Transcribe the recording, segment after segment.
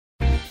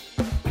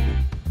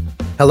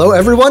Hello,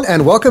 everyone,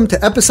 and welcome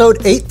to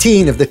episode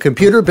 18 of the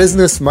Computer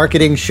Business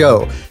Marketing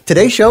Show.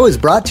 Today's show is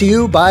brought to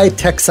you by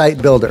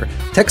TechSite Builder.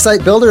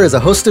 TechSite Builder is a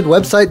hosted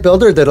website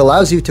builder that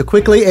allows you to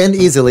quickly and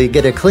easily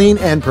get a clean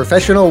and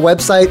professional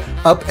website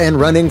up and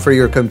running for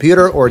your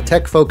computer or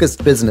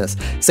tech-focused business.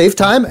 Save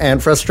time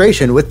and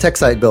frustration with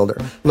TechSite Builder.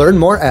 Learn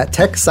more at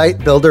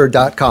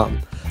techsitebuilder.com.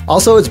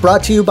 Also, it's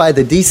brought to you by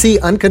the DC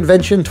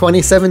Unconvention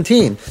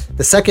 2017,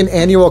 the second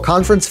annual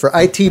conference for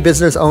IT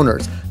business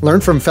owners.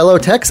 Learn from fellow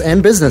techs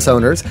and business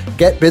owners,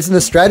 get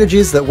business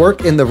strategies that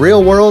work in the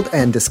real world,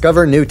 and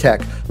discover new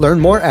tech. Learn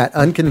more at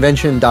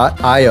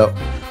unconvention.io.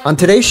 On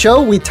today's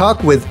show, we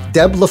talk with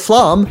Deb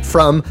LaFlamme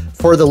from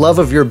For the Love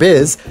of Your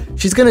Biz.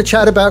 She's going to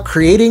chat about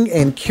creating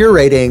and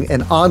curating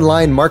an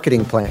online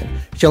marketing plan.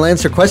 She'll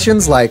answer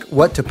questions like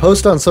what to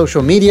post on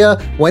social media,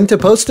 when to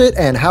post it,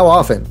 and how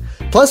often.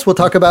 Plus, we'll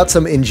talk about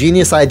some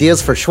ingenious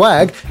ideas for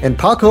swag, and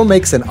Paco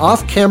makes an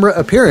off-camera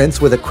appearance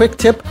with a quick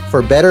tip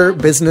for better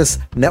business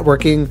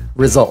networking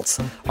results.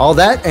 All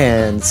that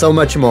and so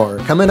much more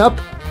coming up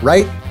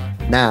right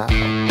now.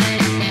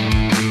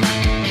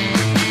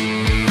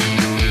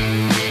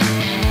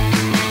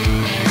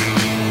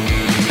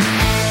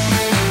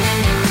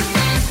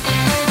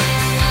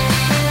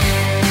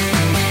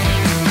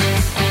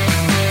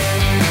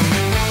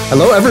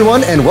 Hello,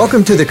 everyone, and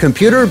welcome to the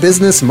Computer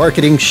Business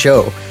Marketing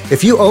Show.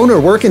 If you own or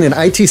work in an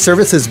IT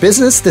services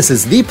business, this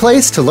is the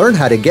place to learn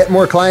how to get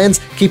more clients,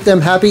 keep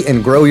them happy,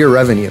 and grow your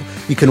revenue.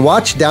 You can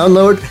watch,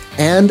 download,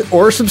 and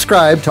or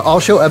subscribe to all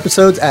show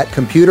episodes at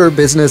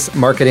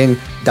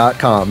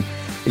computerbusinessmarketing.com.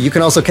 You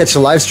can also catch the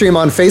live stream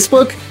on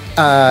Facebook.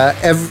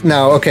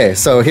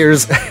 So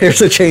here's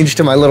a change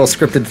to my little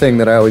scripted thing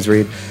that I always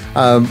read.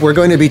 We're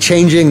going to be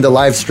changing the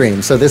live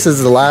stream. So this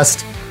is the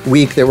last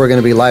week that we're going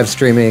to be live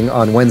streaming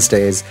on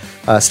Wednesdays.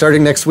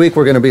 Starting next week,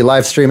 we're going to be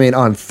live streaming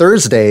on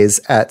Thursdays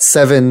at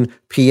 7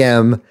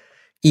 p.m.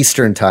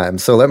 Eastern time.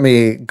 So let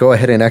me go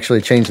ahead and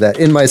actually change that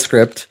in my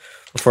script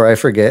before I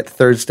forget.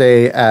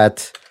 Thursday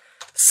at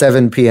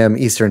 7 p.m.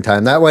 Eastern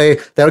time. That way,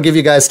 that'll give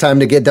you guys time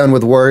to get done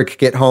with work,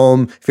 get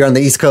home. If you're on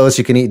the East Coast,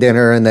 you can eat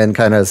dinner and then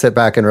kind of sit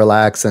back and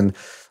relax and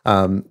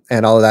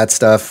all of that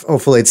stuff.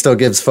 Hopefully, it still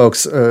gives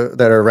folks that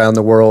are around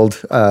the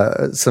world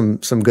some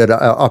good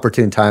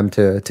opportune time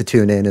to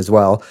tune in as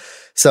well.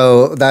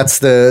 So that's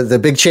the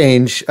big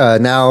change.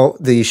 Now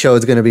the show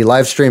is going to be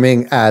live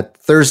streaming at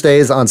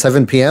Thursdays on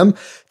 7 p.m.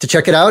 To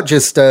check it out,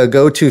 just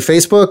go to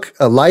Facebook,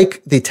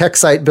 like the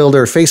TechSite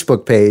Builder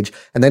Facebook page,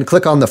 and then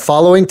click on the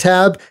following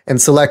tab and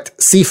select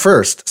See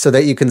First so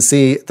that you can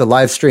see the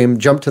live stream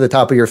jump to the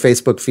top of your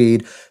Facebook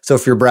feed. So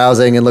if you're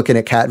browsing and looking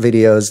at cat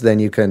videos, then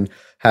you can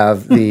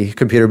have the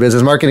Computer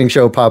Business Marketing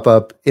Show pop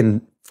up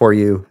in for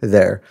you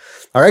there.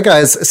 All right,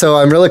 guys. So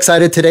I'm real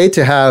excited today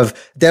to have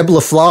Deb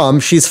LaFlamme.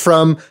 She's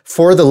from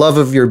For the Love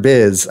of Your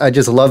Biz. I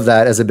just love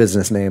that as a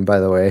business name, by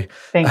the way.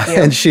 Thank you.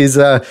 And she's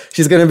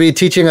going to be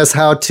teaching us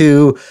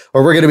we're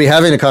going to be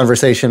having a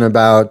conversation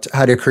about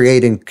how to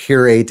create and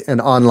curate an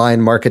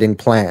online marketing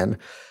plan.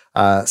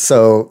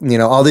 So,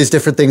 all these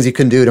different things you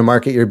can do to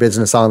market your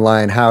business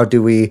online. How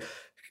do we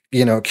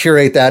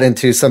curate that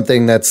into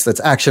something that's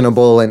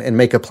actionable and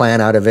make a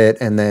plan out of it.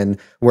 And then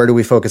where do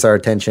we focus our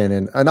attention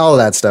and all of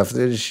that stuff.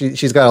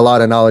 She's got a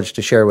lot of knowledge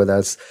to share with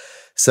us.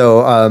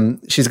 So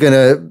she's going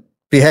to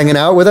be hanging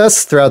out with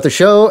us throughout the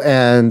show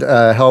and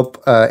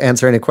help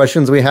answer any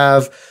questions we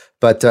have.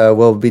 But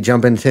we'll be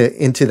jumping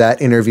into that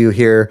interview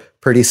here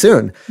pretty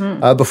soon.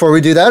 Before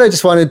we do that, I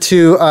just wanted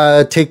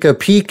to take a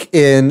peek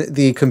in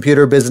the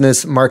Computer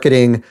Business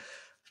Marketing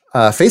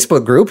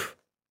Facebook group.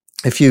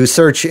 If you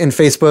search in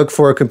Facebook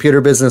for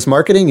Computer Business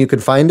Marketing, you can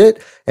find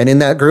it. And in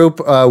that group,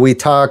 we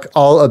talk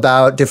all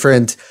about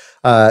different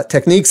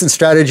techniques and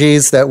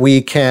strategies that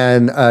we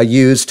can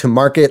use to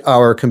market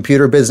our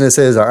computer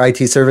businesses, our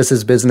IT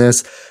services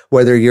business,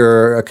 whether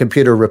you're a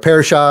computer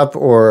repair shop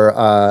or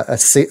a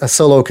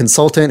solo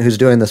consultant who's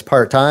doing this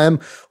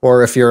part-time,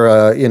 or if you're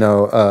a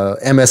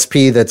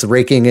MSP that's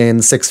raking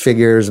in six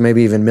figures,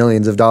 maybe even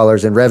millions of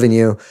dollars in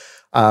revenue.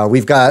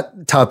 We've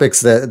got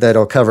topics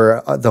that'll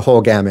cover the whole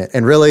gamut.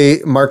 And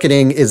really,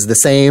 marketing is the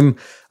same,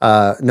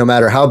 no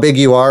matter how big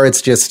you are. It's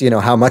just,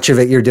 how much of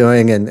it you're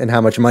doing and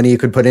how much money you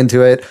could put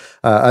into it.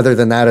 Other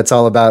than that, it's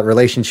all about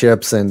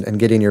relationships and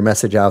getting your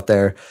message out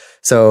there.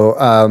 So,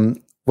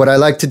 what I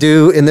like to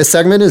do in this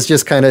segment is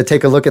just kind of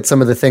take a look at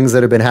some of the things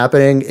that have been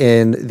happening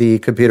in the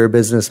Computer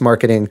Business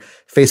Marketing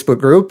Facebook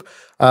group.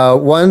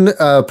 One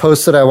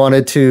post that I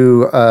wanted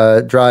to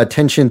draw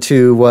attention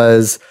to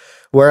was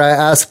where I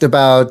asked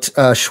about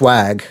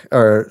swag,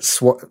 I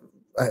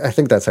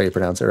think that's how you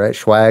pronounce it, right?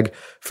 Swag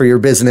for your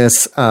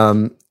business,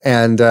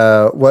 and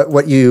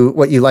what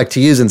you like to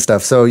use and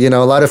stuff. So,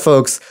 a lot of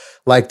folks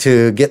like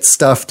to get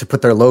stuff to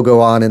put their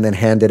logo on and then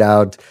hand it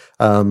out.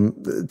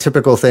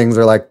 Typical things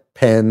are like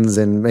pens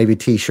and maybe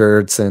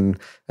T-shirts and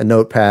a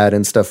notepad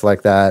and stuff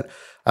like that.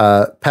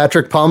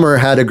 Patrick Palmer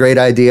had a great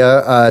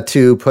idea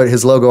to put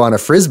his logo on a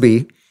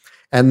Frisbee.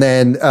 And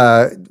then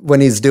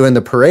when he's doing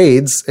the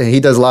parades, he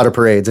does a lot of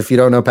parades. If you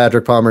don't know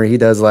Patrick Palmer, he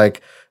does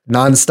like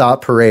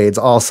nonstop parades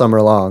all summer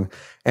long.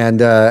 and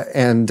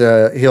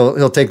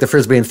he'll take the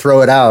Frisbee and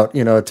throw it out,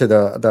 to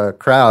the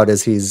crowd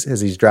as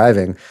he's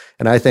driving.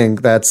 And I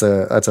think that's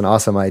an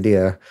awesome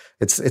idea.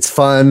 It's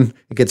fun.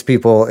 It gets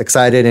people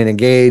excited and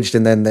engaged.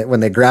 And then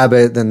when they grab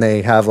it, then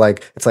they have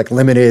it's like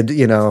limited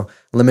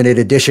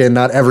edition.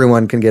 Not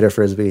everyone can get a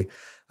Frisbee.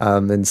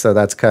 And so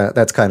that's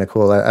kind of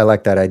cool. I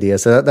like that idea.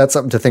 So that's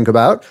something to think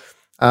about.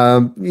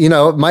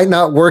 It might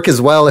not work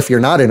as well if you're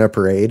not in a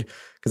parade,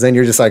 because then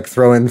you're just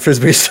throwing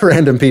Frisbees to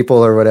random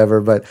people or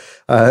whatever. But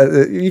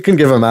you can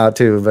give them out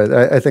too. But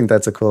I think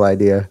that's a cool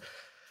idea.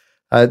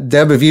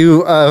 Deb, have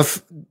you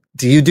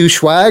do you do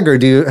swag, or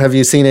have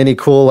you seen any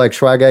cool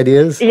swag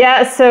ideas?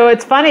 Yeah, so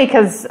it's funny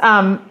because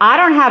I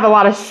don't have a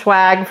lot of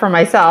swag for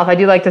myself. I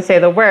do like to say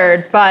the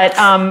word, but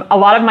a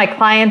lot of my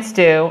clients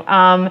do.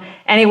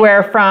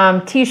 Anywhere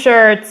from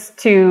T-shirts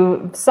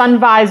to sun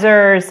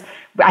visors.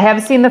 I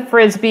have seen the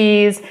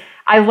Frisbees.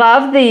 I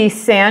love the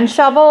sand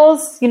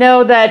shovels,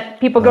 that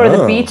people go to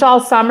the beach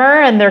all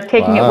summer and they're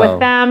taking it with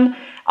them.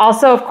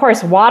 Also, of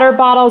course, water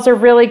bottles are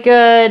really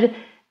good.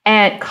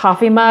 And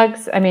coffee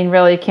mugs. I mean,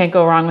 really, you can't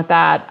go wrong with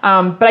that.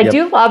 But I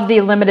do love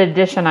the limited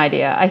edition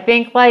idea. I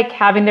think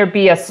having there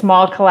be a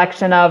small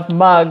collection of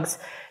mugs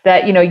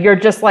that, you're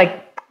just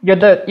you're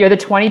the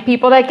 20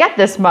 people that get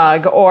this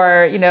mug,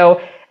 or,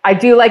 I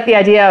do like the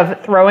idea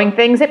of throwing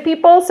things at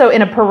people. So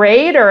in a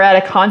parade or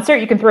at a concert,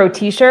 you can throw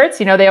T-shirts.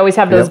 They always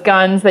have those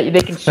guns that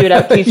they can shoot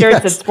out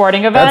T-shirts at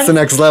sporting events. That's the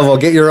next level.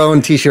 Get your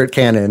own T-shirt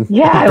cannon.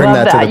 Yeah, I love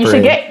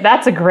that.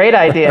 That's a great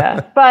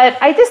idea.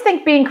 But I just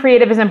think being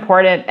creative is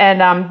important.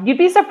 And you'd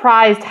be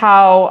surprised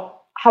how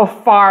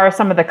far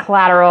some of the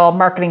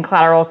marketing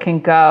collateral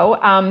can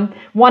go.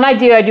 One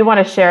idea I do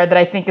want to share that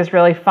I think is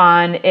really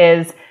fun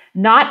is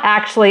not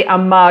actually a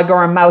mug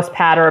or a mouse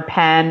pad or a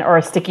pen or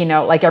a sticky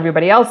note like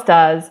everybody else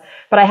does,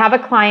 but I have a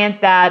client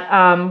that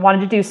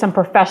wanted to do some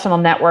professional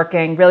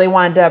networking, really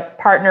wanted to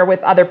partner with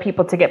other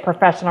people to get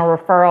professional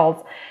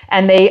referrals.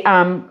 And they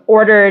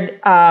ordered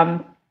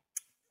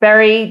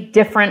very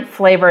different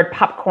flavored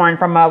popcorn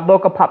from a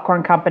local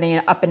popcorn company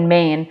up in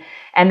Maine.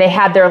 And they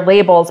had their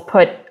labels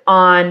put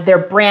on, their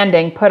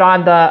branding put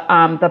on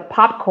the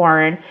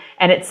popcorn,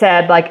 and it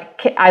said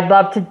I'd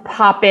love to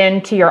pop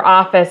into your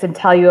office and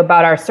tell you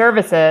about our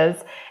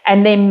services.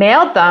 And they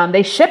mailed them,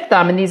 they shipped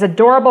them in these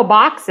adorable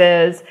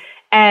boxes,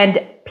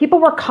 and people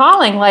were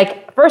calling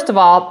first of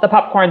all, the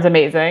popcorn's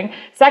amazing.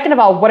 Second of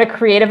all, what a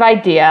creative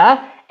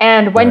idea.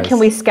 And when can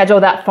we schedule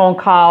that phone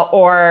call,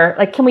 or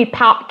can we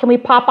pop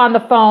on the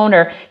phone,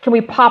 or can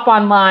we pop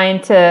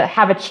online to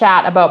have a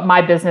chat about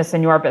my business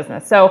and your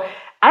business? So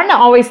I don't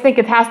always think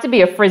it has to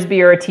be a Frisbee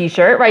or a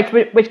T-shirt,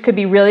 right? Which could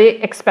be really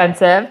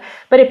expensive.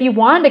 But if you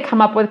wanted to come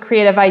up with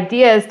creative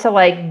ideas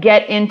to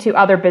get into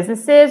other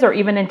businesses or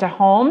even into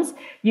homes,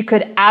 you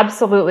could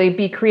absolutely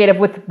be creative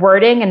with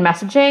wording and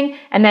messaging,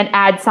 and then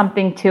add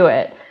something to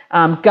it,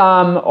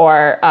 gum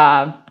or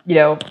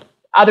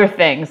other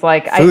things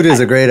food is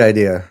a great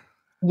idea.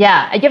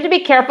 Yeah, you have to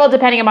be careful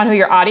depending upon who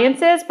your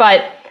audience is,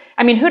 but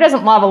I mean, who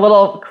doesn't love a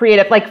little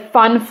creative,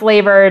 fun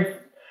flavored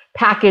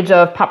package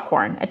of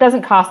popcorn? It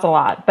doesn't cost a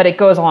lot, but it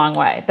goes a long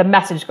way. The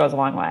message goes a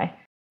long way.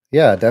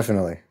 Yeah,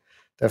 definitely.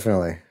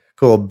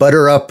 Cool.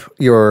 Butter up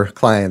your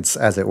clients,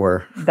 as it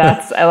were.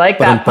 I like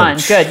that pun.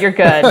 Good. You're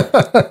good.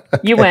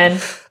 You win.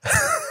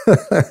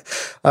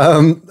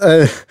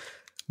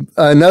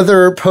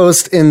 Another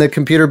post in the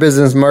Computer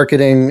Business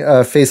Marketing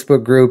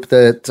Facebook group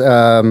that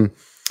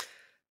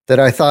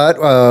I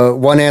thought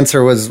one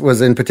answer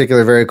was in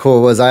particular very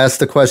cool was, I asked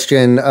the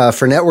question,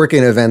 for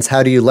networking events,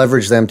 how do you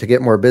leverage them to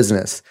get more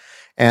business?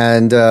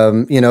 And,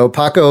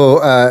 Paco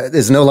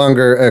is no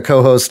longer a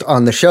co-host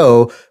on the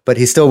show, but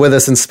he's still with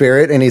us in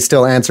spirit, and he's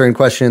still answering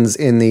questions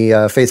in the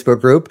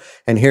Facebook group.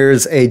 And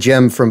here's a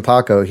gem from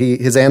Paco.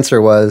 His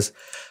answer was,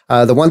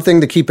 the one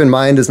thing to keep in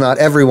mind is not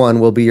everyone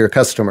will be your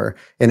customer.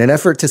 In an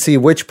effort to see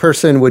which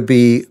person will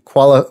be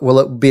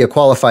a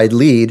qualified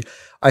lead,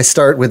 I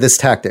start with this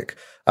tactic.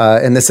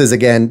 And this is,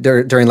 again,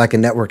 during a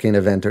networking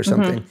event or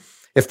something. Mm-hmm.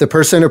 If the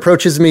person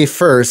approaches me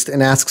first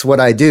and asks what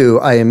I do,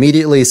 I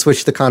immediately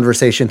switch the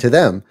conversation to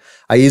them.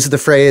 I use the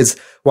phrase,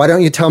 why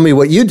don't you tell me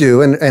what you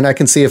do? And I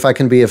can see if I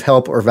can be of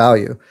help or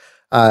value.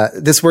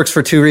 This works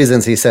for two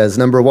reasons, he says.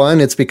 Number one,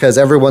 it's because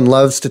everyone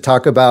loves to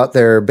talk about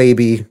their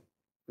baby,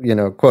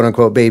 quote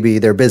unquote baby,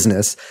 their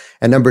business.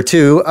 And number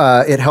two,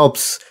 it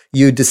helps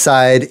you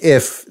decide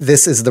if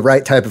this is the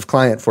right type of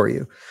client for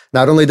you.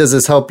 Not only does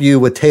this help you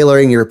with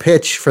tailoring your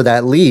pitch for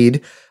that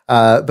lead,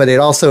 but it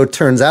also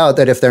turns out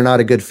that if they're not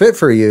a good fit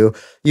for you,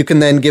 you can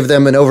then give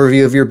them an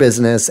overview of your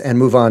business and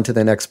move on to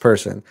the next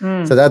person.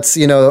 So that's,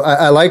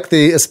 I like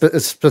the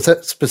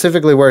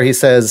specifically where he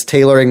says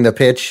tailoring the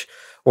pitch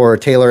or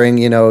tailoring,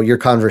 your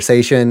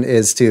conversation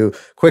is to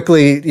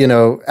quickly,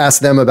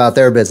 ask them about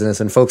their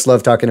business. And folks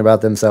love talking about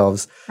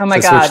themselves. Oh my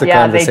God.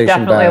 Yeah, they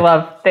definitely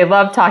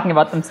love talking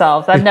about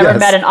themselves. I've never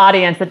met an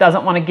audience that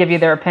doesn't want to give you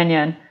their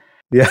opinion.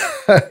 Yeah.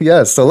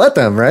 Yes. So let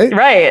them, right?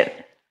 Right.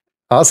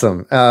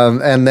 Awesome.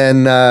 And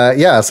then,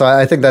 so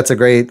I think that's a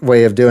great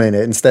way of doing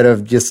it. Instead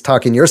of just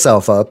talking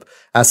yourself up,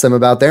 ask them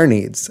about their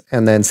needs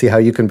and then see how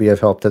you can be of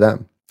help to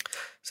them.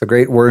 So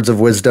great words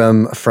of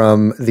wisdom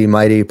from the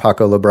mighty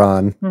Paco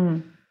Lebron.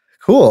 Mm-hmm.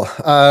 Cool.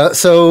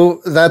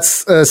 So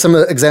that's some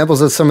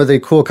examples of some of the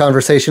cool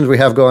conversations we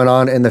have going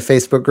on in the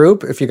Facebook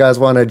group. If you guys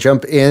want to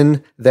jump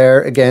in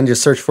there, again,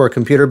 just search for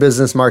Computer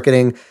Business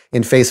Marketing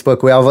in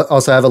Facebook. We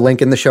also have a link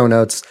in the show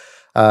notes,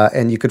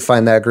 and you could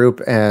find that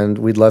group, and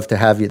we'd love to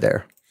have you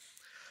there.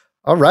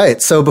 All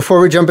right. So before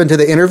we jump into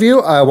the interview,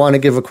 I want to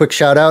give a quick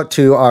shout out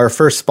to our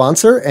first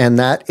sponsor, and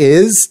that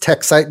is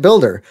TechSite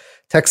Builder.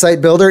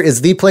 TechSite Builder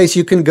is the place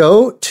you can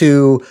go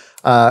to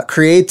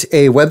create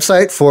a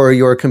website for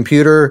your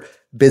computer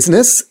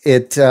business.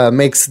 It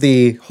makes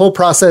the whole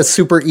process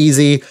super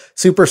easy,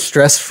 super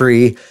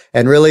stress-free,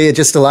 and really it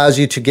just allows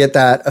you to get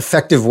that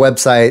effective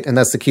website, and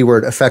that's the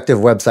keyword, effective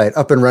website,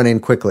 up and running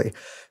quickly.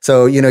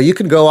 So, you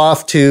can go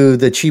off to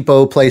the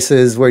cheapo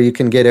places where you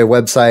can get a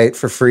website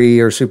for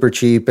free or super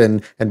cheap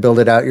and build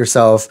it out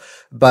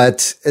yourself,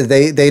 but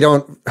they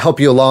don't help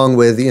you along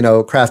with,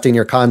 crafting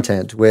your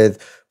content,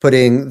 with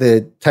putting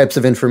the types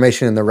of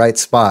information in the right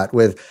spot,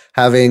 with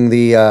having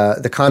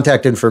the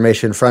contact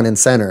information front and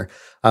center.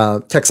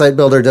 TechSite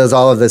Builder does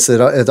all of this.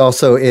 It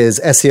also is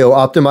SEO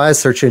optimized,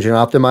 search engine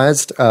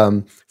optimized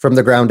from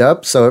the ground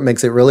up. So it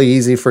makes it really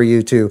easy for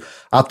you to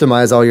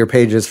optimize all your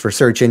pages for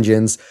search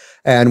engines.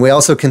 And we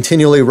also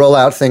continually roll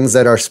out things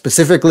that are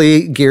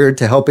specifically geared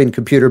to helping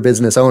computer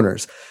business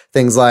owners.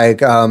 Things like,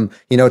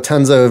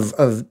 tons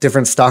of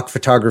different stock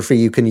photography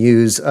you can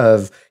use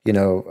of,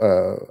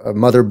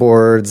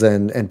 motherboards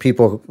and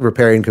people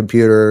repairing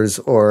computers,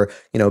 or,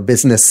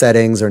 business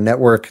settings or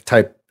network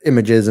type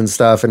images and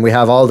stuff. And we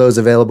have all those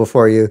available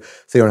for you,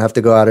 so you don't have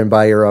to go out and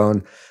buy your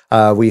own.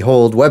 We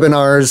hold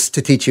webinars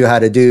to teach you how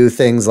to do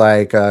things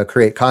like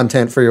create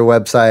content for your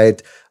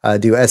website,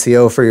 do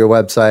SEO for your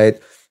website.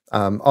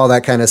 All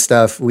that kind of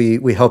stuff,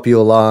 we help you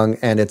along,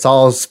 and it's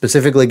all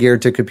specifically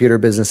geared to computer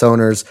business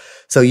owners.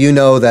 So you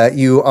know that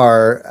you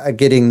are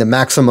getting the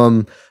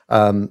maximum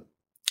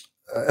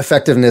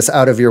effectiveness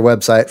out of your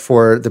website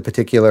for the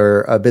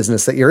particular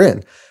business that you're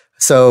in.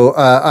 So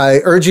I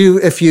urge you,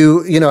 if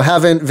you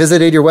haven't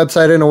visited your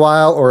website in a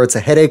while, or it's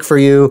a headache for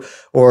you,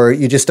 or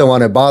you just don't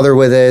want to bother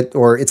with it,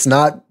 or it's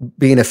not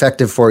being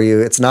effective for you,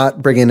 it's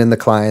not bringing in the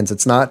clients,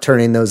 it's not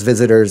turning those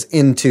visitors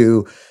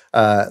into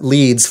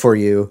leads for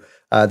you,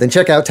 then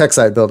check out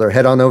TechSite Builder.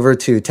 Head on over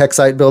to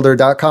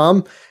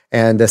techsitebuilder.com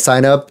and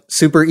sign up.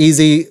 Super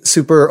easy,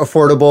 super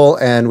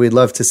affordable, and we'd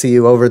love to see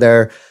you over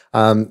there.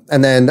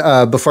 And then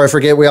before I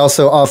forget, we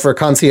also offer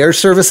concierge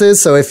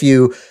services. So if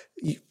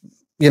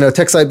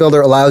TechSite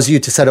Builder allows you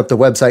to set up the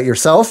website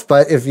yourself,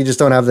 but if you just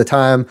don't have the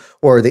time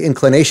or the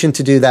inclination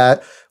to do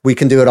that, we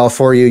can do it all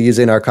for you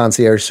using our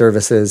concierge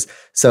services.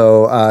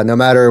 So no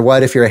matter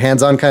what, if you're a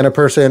hands-on kind of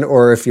person,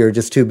 or if you're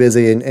just too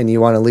busy and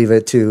you want to leave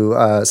it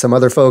to some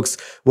other folks,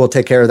 we'll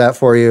take care of that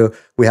for you.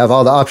 We have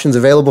all the options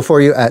available for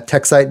you at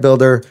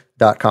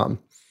techsitebuilder.com.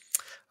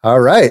 All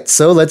right,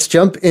 so let's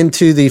jump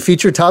into the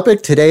featured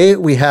topic. Today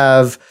we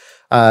have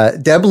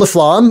Deb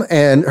Laflamme,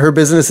 and her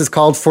business is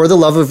called For the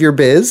Love of Your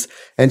Biz.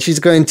 And she's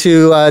going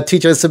to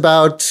teach us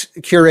about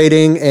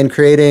curating and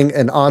creating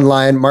an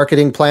online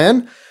marketing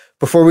plan.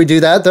 Before we do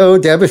that, though,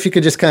 Deb, if you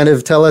could just kind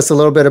of tell us a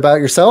little bit about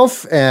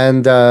yourself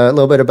and a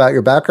little bit about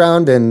your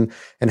background and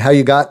how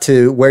you got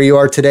to where you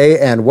are today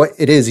and what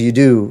it is you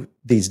do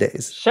these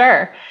days.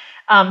 Sure.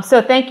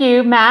 So thank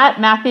you,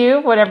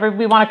 Matthew, whatever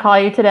we want to call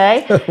you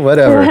today.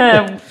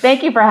 Whatever.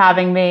 Thank you for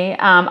having me.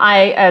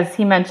 As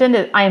he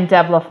mentioned, I am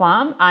Deb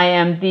Laflamme. I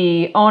am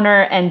the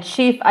owner and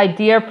chief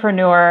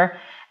ideapreneur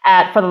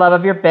at For the Love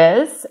of Your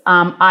Biz.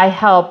 I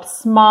help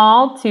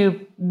small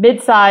to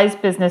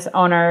mid-sized business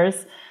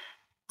owners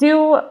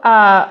do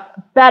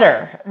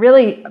better,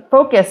 really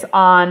focus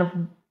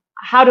on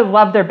how to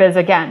love their biz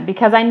again.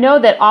 Because I know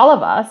that all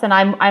of us, and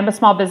I'm a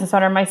small business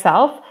owner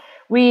myself,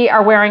 we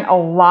are wearing a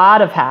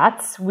lot of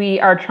hats. We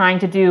are trying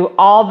to do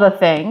all the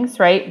things,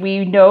 right?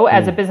 We know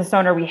as a business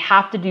owner, we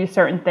have to do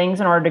certain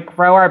things in order to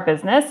grow our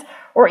business,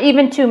 or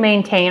even to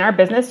maintain our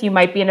business. You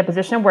might be in a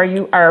position where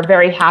you are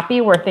very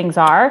happy where things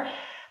are.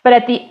 But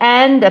at the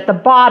end, at the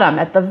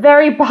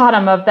very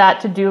bottom of that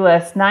to-do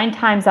list, 9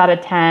 times out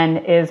of 10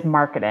 is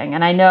marketing.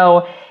 And I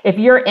know if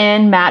you're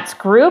in Matt's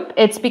group,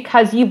 it's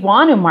because you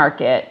want to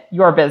market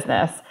your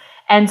business.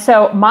 And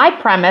so my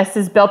premise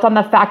is built on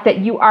the fact that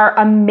you are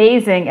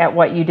amazing at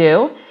what you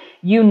do.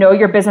 You know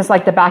your business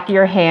like the back of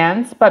your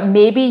hands, but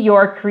maybe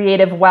your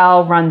creative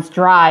well runs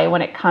dry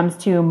when it comes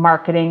to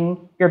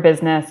marketing your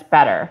business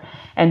better.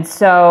 And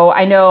so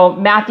I know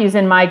Matthew's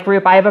in my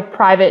group. I have a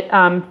private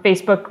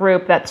Facebook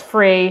group that's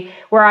free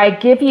where I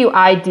give you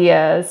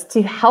ideas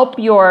to help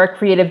your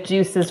creative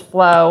juices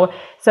flow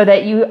so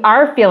that you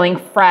are feeling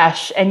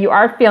fresh and you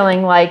are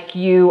feeling like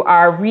you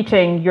are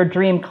reaching your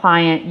dream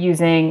client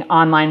using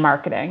online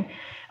marketing.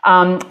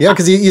 Yeah,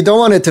 because you don't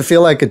want it to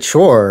feel like a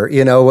chore,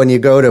 when you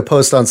go to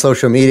post on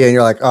social media and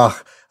you're like,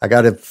 oh, I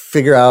got to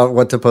figure out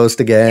what to post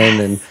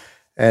again. Yes.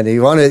 And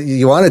you want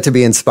it to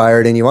be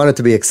inspired, and you want it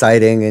to be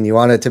exciting, and you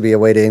want it to be a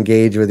way to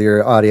engage with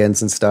your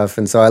audience and stuff.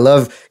 And so I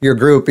love your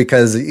group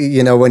because,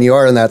 when you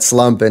are in that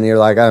slump and you're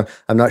like,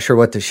 I'm not sure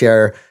what to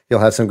share, you'll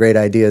have some great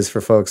ideas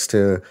for folks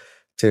to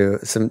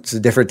some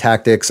different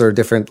tactics or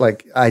different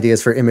like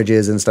ideas for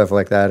images and stuff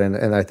like that.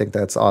 And I think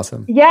that's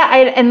awesome.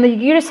 Yeah.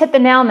 You just hit the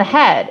nail on the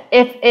head.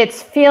 If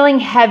it's feeling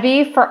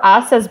heavy for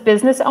us as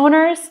business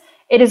owners,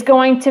 it is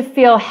going to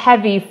feel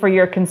heavy for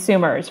your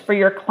consumers, for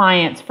your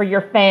clients, for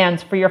your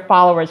fans, for your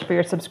followers, for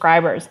your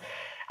subscribers.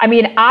 I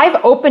mean,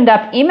 I've opened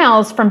up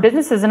emails from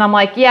businesses and I'm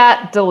like,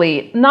 yeah,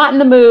 delete. Not in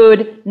the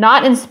mood,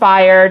 not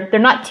inspired. They're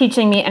not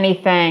teaching me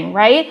anything,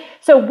 right?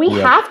 So we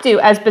have to,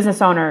 as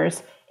business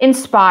owners,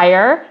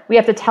 inspire. We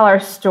have to tell our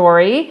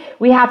story.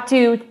 We have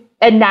to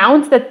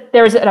announce that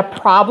there's a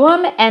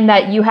problem and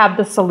that you have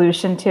the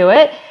solution to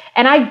it.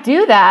 And I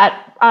do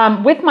that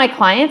with my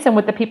clients and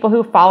with the people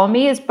who follow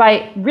me is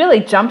by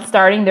really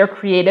jumpstarting their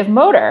creative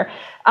motor.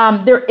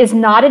 There is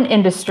not an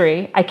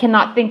industry, I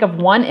cannot think of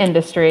one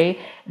industry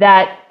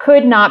that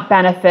could not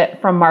benefit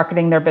from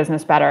marketing their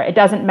business better. It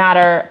doesn't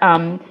matter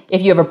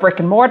if you have a brick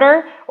and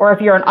mortar or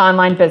if you're an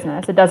online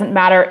business. It doesn't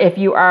matter if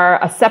you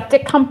are a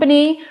septic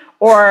company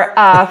or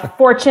a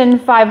Fortune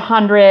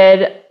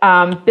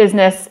 500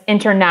 business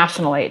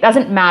internationally. It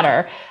doesn't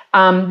matter.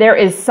 There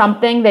is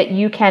something that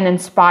you can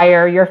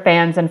inspire your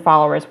fans and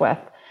followers with.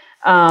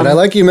 And I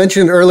like you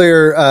mentioned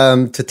earlier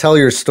to tell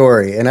your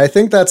story. And I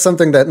think that's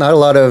something that not a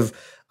lot of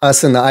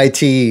us in the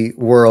IT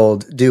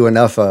world do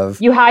enough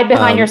of. You hide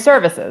behind your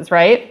services,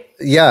 right?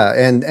 Yeah.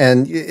 And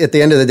at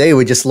the end of the day,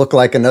 we just look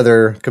like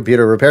another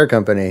computer repair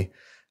company.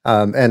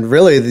 And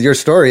really, your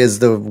story is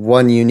the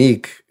one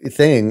unique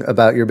thing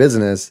about your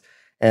business.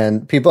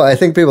 And I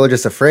think people are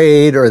just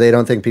afraid or they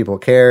don't think people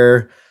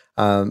care.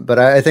 But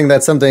I think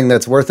that's something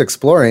that's worth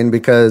exploring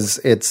because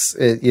it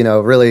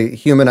really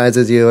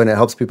humanizes you and it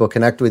helps people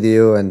connect with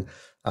you and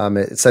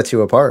it sets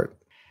you apart.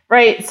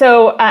 Right.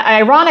 So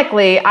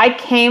ironically, I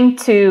came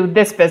to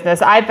this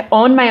business. I've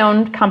owned my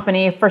own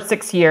company for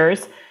 6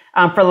 years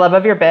for Love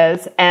of Your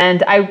Biz.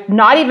 And I'm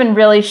not even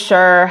really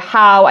sure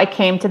how I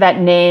came to that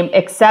name,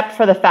 except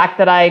for the fact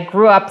that I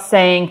grew up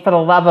saying for the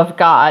love of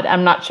God.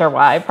 I'm not sure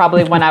why,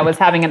 probably when I was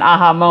having an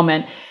aha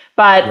moment.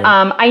 But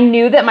I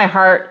knew that my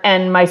heart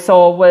and my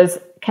soul was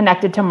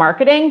connected to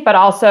marketing, but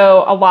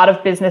also a lot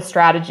of business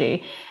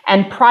strategy.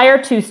 And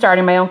prior to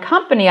starting my own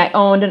company, I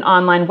owned an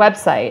online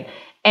website.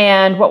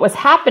 And what was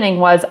happening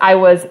was I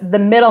was the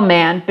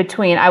middleman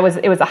between, it was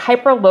a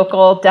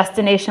hyper-local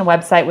destination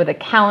website with a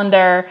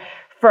calendar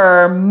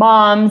for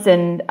moms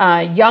and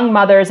young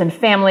mothers and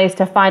families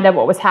to find out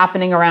what was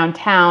happening around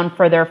town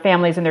for their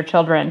families and their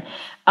children.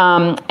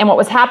 And what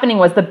was happening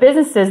was the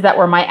businesses that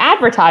were my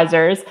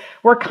advertisers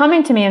were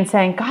coming to me and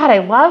saying, God,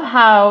 I love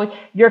how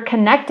you're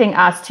connecting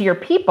us to your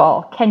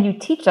people. Can you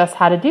teach us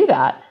how to do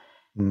that?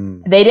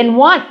 They didn't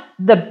want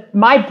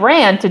my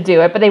brand to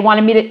do it, but they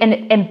wanted me to,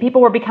 and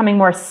people were becoming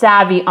more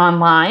savvy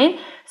online.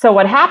 So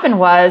what happened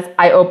was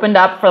I opened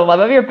up for the Love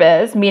of Your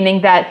Biz,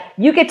 meaning that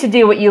you get to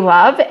do what you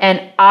love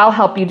and I'll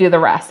help you do the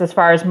rest as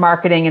far as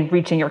marketing and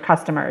reaching your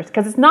customers.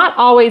 Because it's not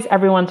always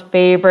everyone's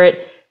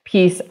favorite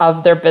piece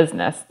of their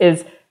business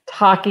is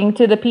talking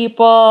to the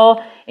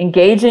people,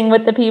 engaging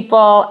with the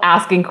people,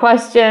 asking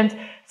questions.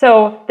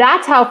 So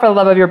that's how For the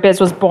Love of Your Biz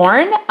was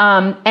born.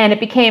 And it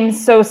became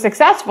so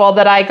successful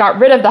that I got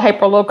rid of the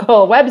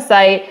hyperlocal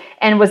website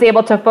and was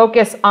able to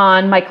focus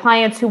on my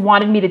clients who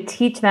wanted me to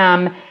teach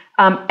them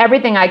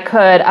everything I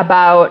could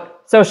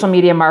about social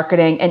media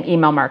marketing and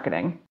email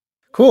marketing.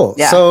 Cool.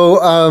 Yeah.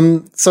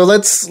 So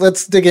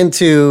let's dig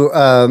into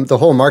the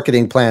whole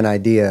marketing plan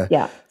idea.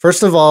 Yeah.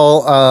 First of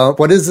all,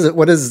 what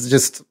is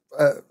just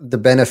the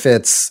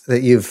benefits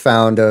that you've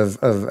found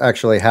of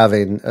actually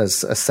having a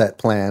set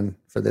plan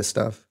for this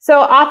stuff?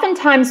 So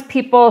oftentimes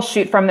people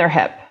shoot from their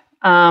hip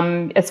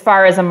as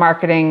far as a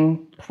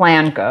marketing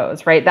plan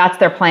goes, right? That's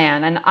their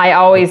plan. And I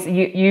always,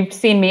 you've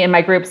seen me in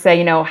my group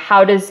say,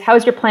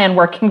 how's your plan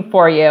working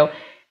for you?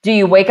 Do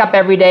you wake up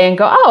every day and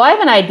go, oh, I have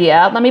an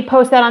idea. Let me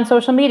post that on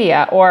social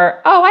media.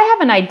 Or, oh, I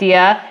have an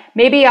idea.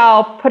 Maybe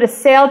I'll put a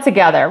sale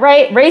together,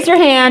 right? Raise your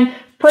hand.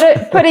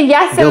 Put a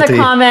yes in the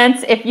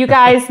comments if you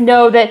guys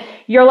know that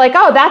you're like,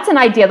 oh, that's an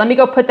idea. Let me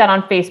go put that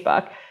on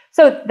Facebook.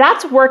 So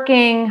that's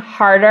working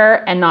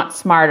harder and not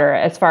smarter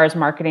as far as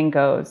marketing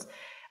goes.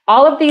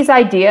 All of these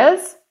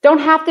ideas don't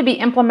have to be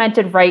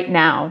implemented right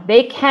now.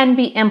 They can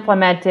be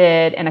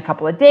implemented in a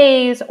couple of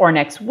days or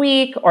next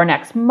week or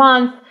next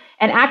month.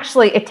 And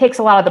actually, it takes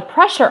a lot of the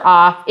pressure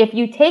off if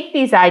you take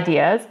these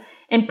ideas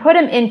and put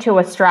them into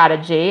a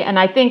strategy. And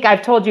I think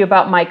I've told you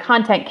about my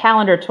content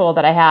calendar tool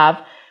that I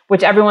have,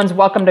 which everyone's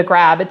welcome to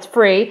grab. It's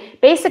free.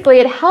 Basically,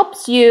 it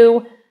helps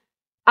you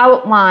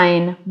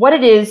outline what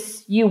it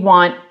is you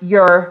want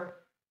your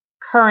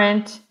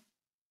current,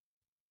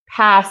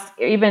 past,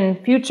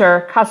 even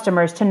future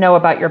customers to know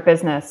about your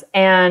business.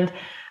 And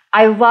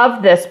I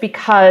love this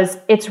because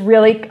it's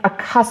really a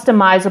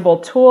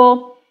customizable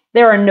tool.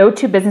 There are no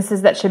two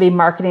businesses that should be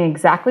marketing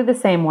exactly the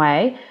same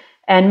way.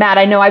 And Matt,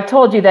 I know I've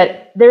told you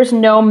that there's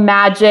no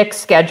magic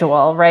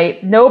schedule,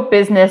 right? No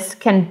business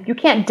you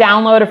can't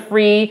download a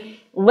free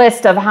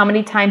list of how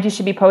many times you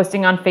should be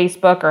posting on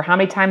Facebook or how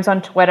many times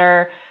on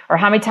Twitter or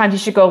how many times you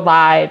should go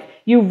live.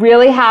 You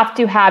really have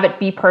to have it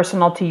be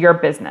personal to your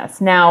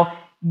business. Now,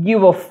 you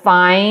will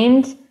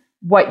find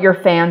what your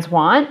fans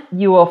want.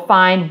 You will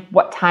find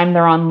what time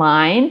they're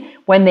online,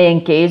 when they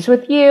engage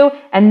with you.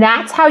 And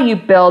that's how you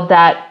build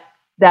that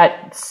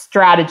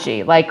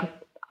strategy. Like,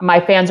 my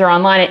fans are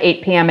online at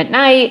 8 p.m. at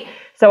night,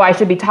 so I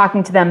should be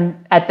talking to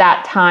them at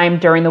that time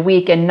during the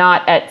week and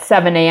not at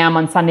 7 a.m.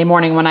 on Sunday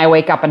morning when I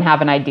wake up and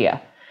have an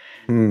idea.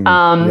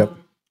 Yep.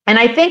 And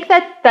I think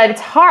that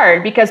it's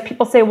hard because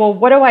people say, well,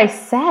 what do I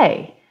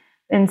say?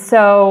 And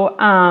so,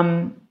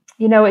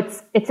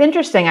 it's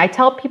interesting. I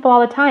tell people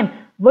all the time,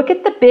 look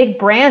at the big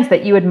brands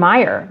that you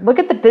admire. Look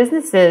at the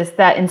businesses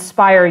that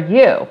inspire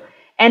you.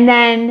 And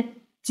then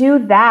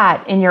do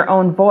that in your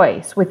own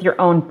voice with your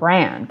own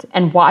brand,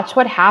 and watch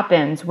what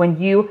happens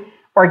when you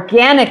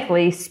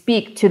organically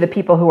speak to the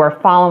people who are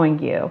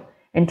following you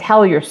and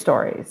tell your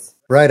stories.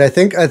 Right. I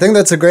think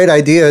that's a great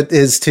idea,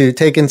 is to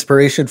take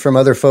inspiration from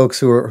other folks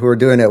who are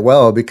doing it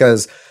well,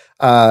 because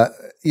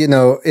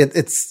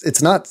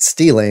it's not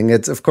stealing.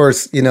 It's, of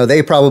course,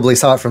 they probably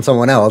saw it from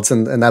someone else,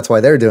 and that's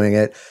why they're doing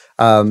it.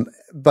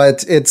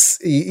 But it's,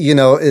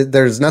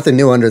 there's nothing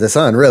new under the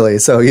sun, really.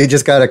 So you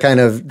just got to kind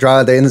of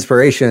draw the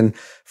inspiration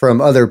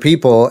from other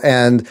people.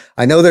 And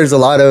I know there's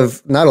not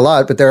a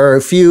lot, but there are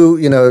a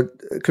few,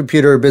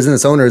 computer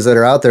business owners that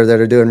are out there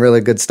that are doing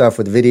really good stuff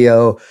with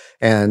video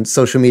and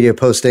social media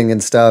posting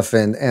and stuff.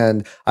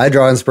 And I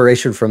draw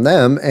inspiration from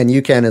them, and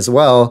you can as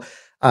well.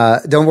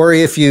 Don't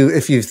worry if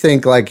you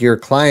think like your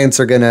clients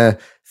are going to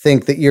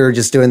think that you're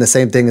just doing the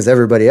same thing as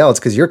everybody else,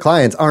 because your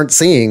clients aren't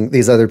seeing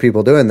these other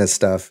people doing this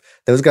stuff.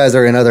 Those guys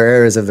are in other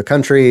areas of the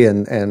country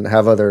and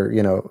have other,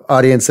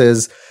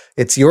 audiences.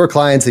 It's your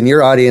clients and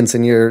your audience,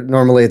 and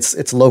normally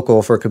it's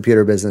local for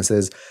computer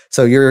businesses.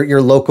 So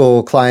your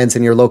local clients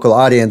and your local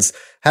audience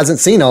hasn't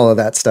seen all of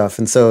that stuff.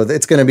 And so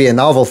it's going to be a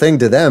novel thing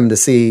to them to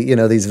see,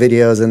 these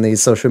videos and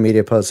these social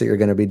media posts that you're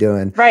going to be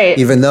doing. Right.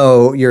 Even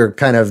though you're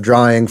kind of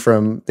drawing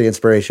from the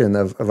inspiration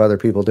of other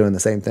people doing the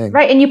same thing.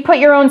 Right. And you put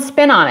your own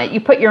spin on it.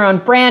 You put your own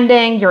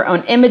branding, your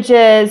own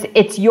images.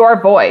 It's your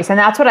voice. And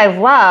that's what I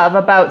love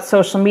about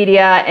social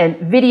media and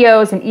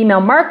videos and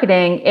email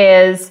marketing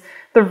is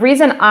the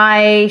reason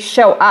I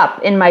show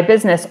up in my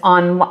business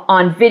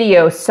on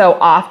video so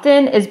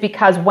often is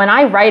because when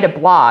I write a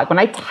blog, when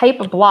I type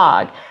a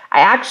blog, I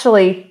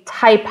actually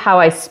type how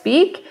I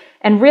speak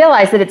and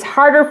realize that it's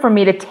harder for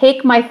me to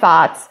take my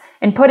thoughts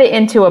and put it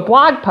into a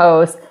blog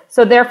post.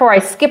 So therefore I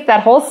skip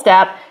that whole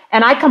step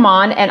and I come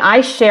on and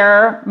I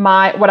share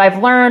what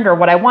I've learned or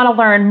what I want to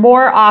learn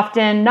more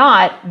often,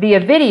 not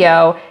via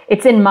video.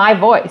 It's in my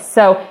voice.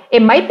 So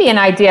it might be an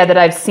idea that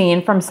I've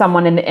seen from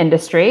someone in the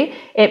industry.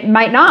 It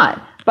might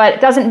not, but it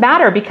doesn't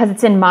matter because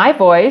it's in my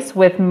voice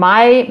with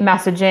my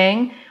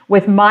messaging,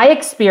 with my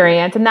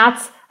experience. And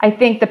that's, I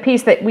think, the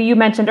piece that you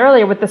mentioned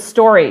earlier with the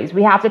stories.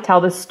 We have to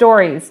tell the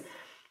stories.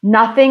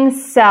 Nothing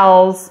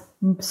sells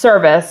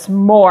service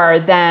more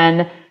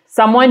than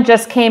someone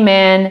just came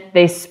in,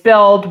 they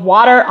spilled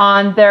water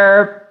on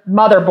their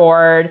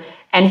motherboard,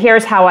 and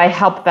here's how I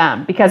help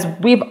them. Because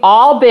we've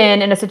all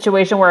been in a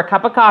situation where a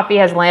cup of coffee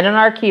has landed on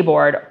our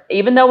keyboard,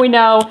 even though we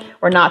know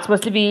we're not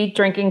supposed to be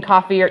drinking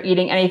coffee or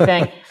eating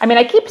anything. I mean,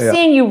 I keep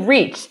seeing you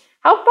reach.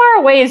 How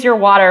far away is your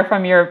water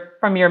from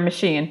your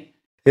machine?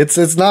 It's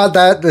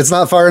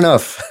not far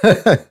enough.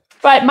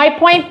 But my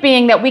point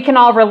being that we can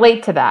all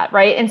relate to that,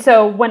 right? And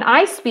so when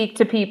I speak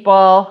to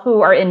people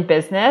who are in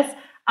business,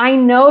 I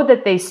know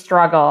that they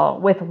struggle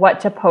with what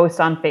to post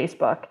on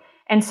Facebook.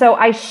 And so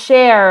I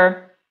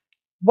share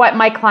what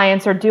my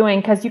clients are doing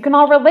because you can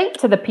all relate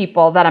to the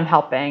people that I'm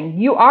helping.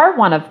 You are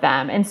one of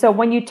them. And so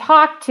when you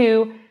talk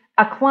to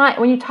a client,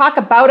 when you talk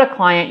about a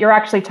client, you're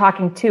actually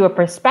talking to a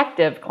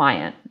prospective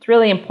client. It's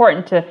really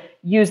important to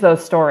use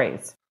those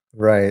stories.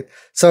 Right.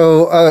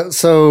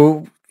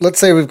 So let's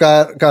say we've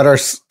got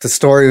the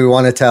story we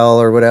want to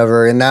tell or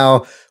whatever, and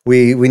now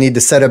we need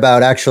to set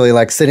about actually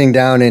like sitting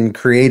down and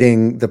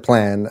creating the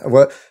plan.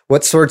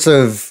 What sorts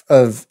of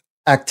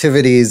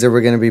activities are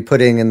we going to be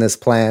putting in this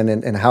plan,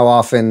 and how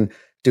often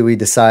do we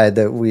decide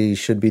that we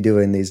should be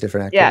doing these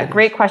different activities? Yeah,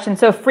 great question.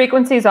 So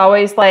frequency is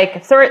always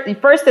like,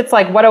 first it's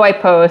like, what do I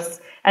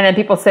post? And then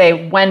people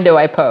say, when do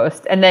I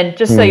post? And then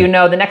just so you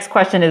know, the next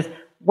question is,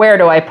 where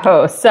do I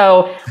post?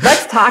 So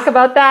let's talk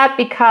about that,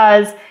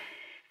 because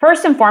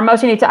first and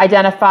foremost, you need to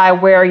identify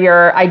where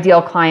your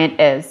ideal client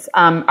is.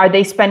 Are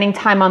they spending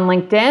time on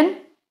LinkedIn?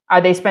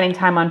 Are they spending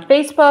time on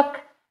Facebook?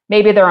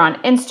 Maybe they're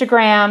on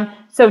Instagram.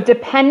 So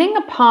depending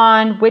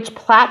upon which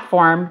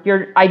platform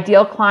your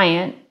ideal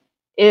client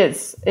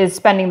is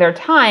spending their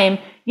time,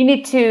 you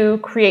need to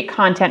create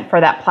content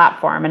for that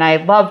platform. And I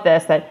love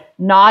this, that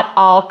not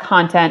all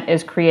content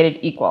is created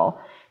equal.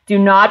 Do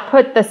not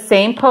put the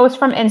same post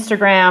from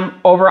Instagram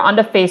over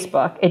onto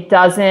Facebook. It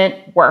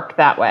doesn't work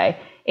that way.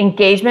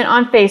 Engagement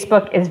on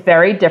Facebook is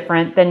very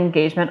different than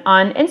engagement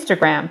on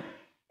Instagram.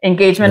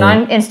 Engagement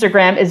on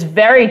Instagram is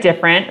very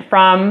different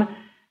from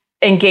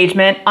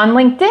engagement on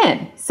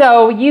LinkedIn.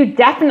 So you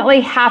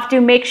definitely have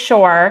to make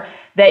sure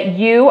that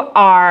you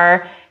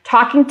are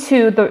talking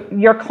to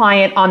your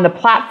client on the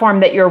platform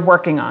that you're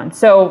working on.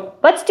 So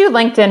let's do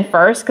LinkedIn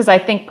first, because I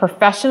think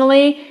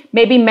professionally,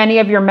 maybe many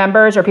of your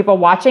members or people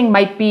watching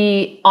might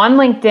be on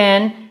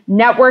LinkedIn,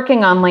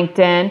 networking on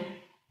LinkedIn.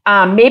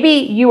 Maybe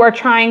you are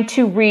trying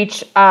to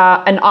reach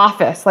an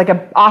office, like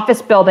an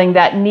office building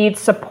that needs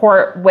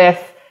support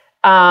with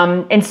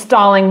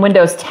installing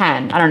Windows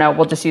 10. I don't know.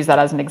 We'll just use that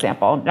as an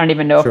example. I don't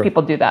even know if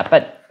people do that,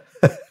 but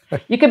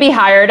you could be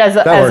hired as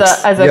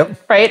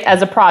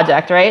a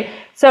project, right?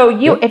 So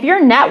if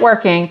you're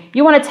networking,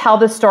 you want to tell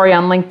the story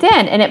on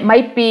LinkedIn, and it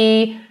might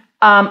be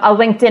a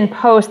LinkedIn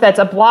post that's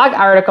a blog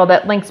article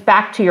that links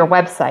back to your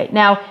website.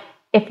 Now,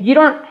 if you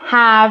don't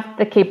have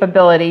the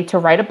capability to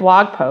write a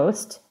blog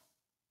post,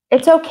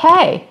 it's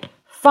okay.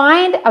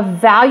 Find a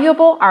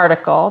valuable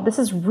article. This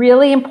is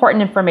really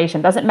important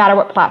information. Doesn't matter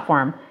what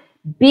platform.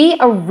 Be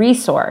a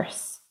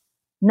resource.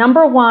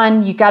 Number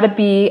one, you got to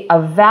be a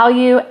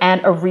value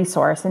and a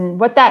resource. And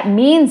what that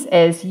means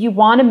is you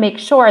want to make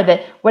sure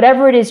that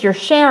whatever it is you're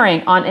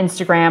sharing on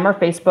Instagram or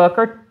Facebook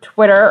or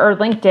Twitter or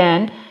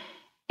LinkedIn,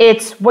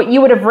 it's what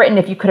you would have written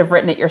if you could have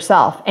written it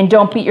yourself. And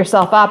don't beat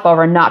yourself up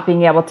over not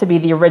being able to be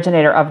the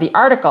originator of the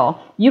article.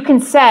 You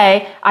can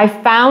say, I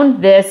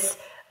found this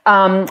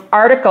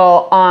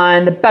article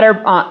on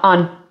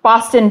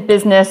Boston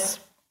Business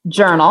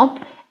Journal,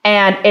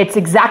 and it's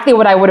exactly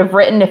what I would have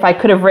written if I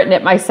could have written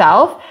it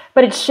myself.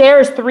 But it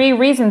shares 3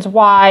 reasons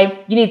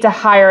why you need to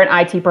hire an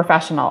IT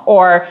professional,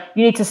 or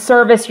you need to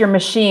service your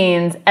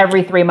machines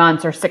every 3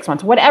 months or 6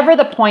 months. Whatever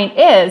the point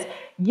is,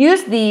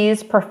 use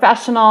these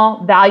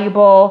professional,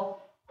 valuable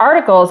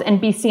articles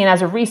and be seen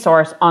as a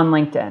resource on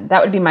LinkedIn.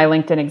 That would be my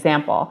LinkedIn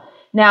example.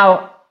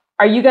 Now,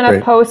 are you going to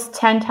post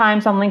 10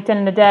 times on LinkedIn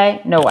in a day?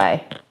 No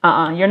way.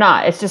 You're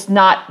not. It's just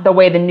not the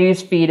way the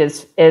news feed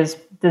is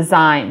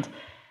designed.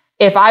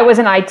 If I was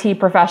an IT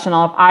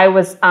professional, if I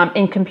was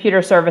in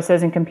computer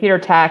services and computer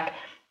tech,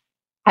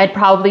 I'd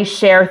probably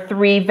share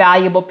 3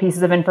 valuable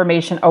pieces of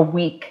information a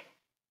week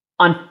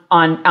on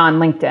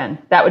LinkedIn.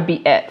 That would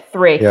be it.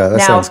 3. Yeah, that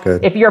sounds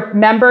good. If you're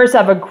members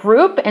of a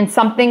group and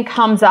something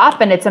comes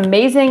up and it's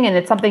amazing and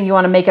it's something you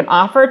want to make an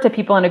offer to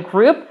people in a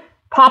group,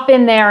 pop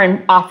in there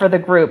and offer the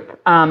group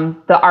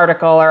the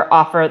article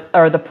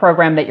or the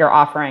program that you're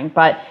offering.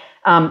 But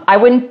I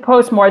wouldn't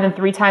post more than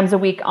 3 times a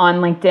week on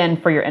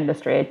LinkedIn for your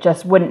industry. It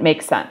just wouldn't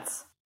make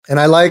sense. And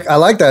I like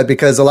that,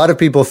 because a lot of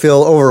people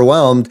feel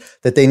overwhelmed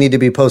that they need to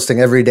be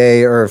posting every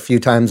day or a few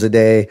times a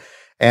day,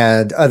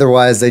 and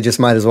otherwise they just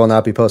might as well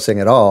not be posting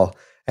at all.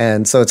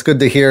 And so it's good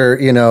to hear,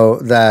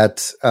 that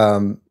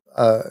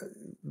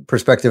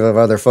perspective of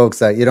other folks,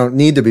 that you don't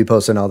need to be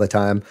posting all the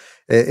time.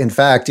 In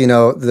fact,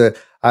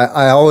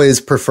 I always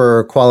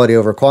prefer quality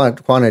over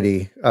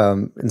quantity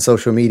in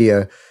social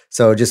media.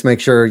 So just make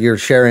sure you're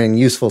sharing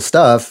useful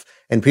stuff,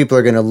 and people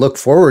are going to look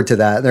forward to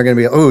that. And they're going to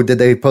be, oh, did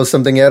they post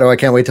something yet? Oh, I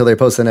can't wait till they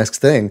post the next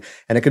thing.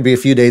 And it could be a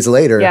few days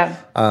later. Yeah.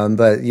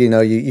 But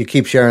you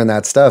keep sharing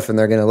that stuff, and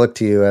they're going to look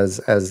to you as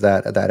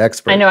that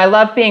expert. I know. I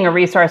love being a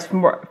resource.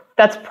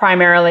 That's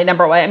primarily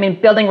number one. I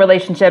mean, building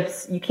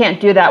relationships, you can't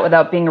do that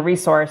without being a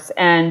resource.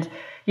 And,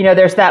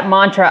 there's that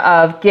mantra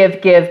of give,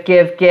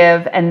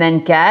 and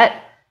then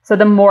get. So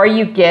the more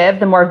you give,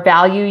 the more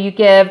value you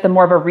give, the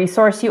more of a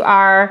resource you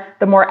are,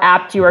 the more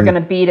apt you are going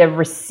to be to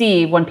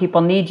receive when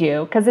people need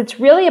you. Because it's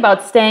really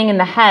about staying in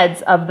the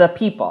heads of the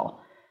people,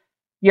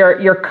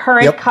 your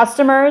current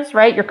customers,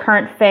 right? Your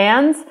current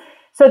fans,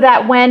 so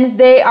that when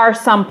they are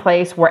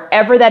someplace,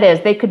 wherever that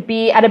is, they could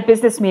be at a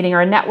business meeting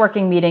or a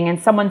networking meeting,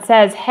 and someone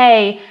says,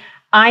 hey,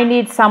 I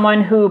need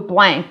someone who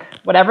blank,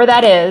 whatever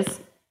that is,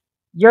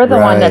 you're the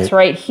one that's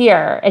right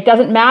here. It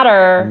doesn't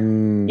matter,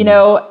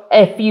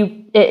 if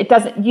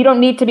you don't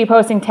need to be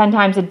posting 10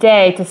 times a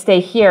day to stay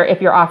here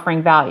if you're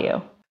offering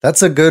value.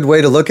 That's a good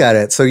way to look at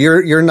it. So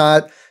you're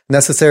not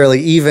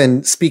necessarily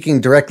even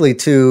speaking directly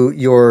to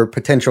your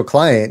potential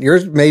client.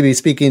 You're maybe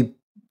speaking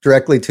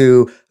directly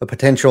to a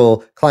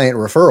potential client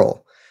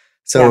referral.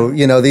 So,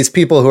 these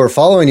people who are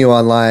following you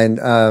online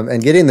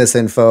and getting this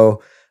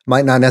info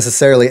might not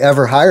necessarily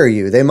ever hire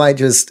you. They might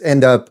just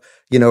end up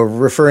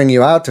referring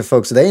you out to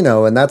folks they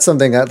know. And that's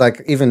something that,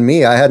 like, even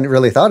me, I hadn't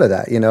really thought of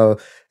that,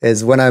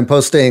 is when I'm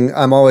posting,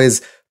 I'm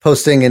always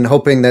posting and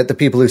hoping that the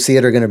people who see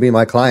it are going to be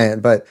my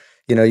client. But,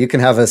 you can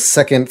have a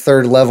second,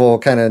 third level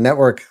kind of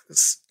network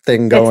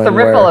thing going. It's the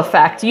ripple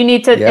effect. You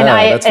need to,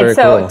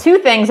 cool. 2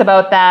 things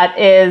about that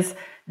is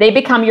they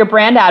become your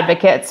brand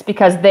advocates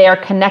because they are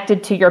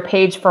connected to your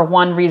page for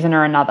one reason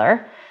or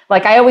another.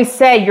 Like I always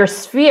say, your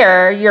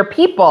sphere, your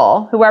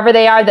people, whoever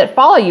they are that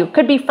follow you,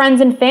 could be friends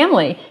and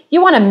family.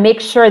 You want to make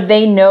sure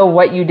they know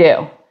what you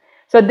do.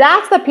 So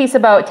that's the piece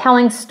about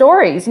telling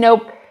stories.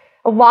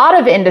 A lot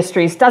of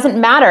industries, doesn't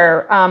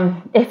matter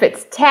if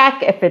it's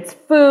tech, if it's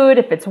food,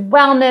 if it's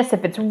wellness,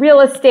 if it's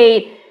real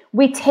estate,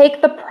 we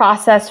take the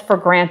process for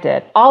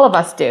granted. All of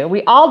us do.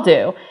 We all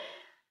do.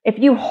 If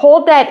you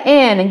hold that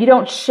in and you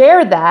don't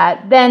share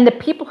that, then the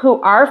people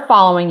who are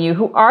following you,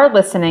 who are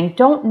listening,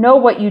 don't know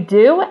what you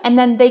do, and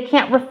then they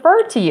can't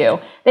refer to you.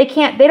 They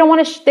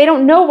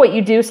don't know what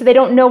you do, so they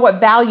don't know what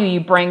value you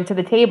bring to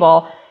the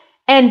table.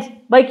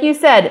 And like you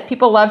said,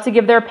 people love to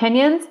give their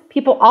opinions.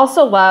 People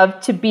also love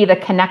to be the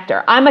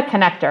connector. I'm a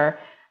connector.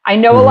 I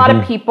know a lot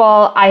of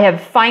people. I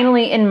have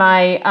finally in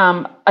my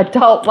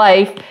adult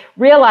life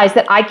realized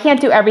that I can't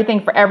do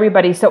everything for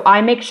everybody. So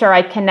I make sure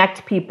I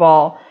connect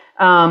people.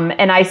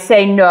 And I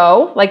say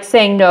no, like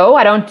saying no,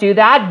 I don't do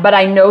that. But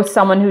I know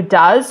someone who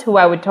does, who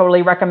I would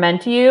totally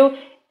recommend to you,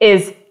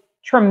 is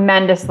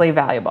tremendously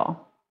valuable.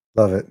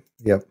 Love it.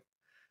 Yep.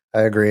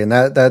 I agree. And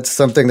that's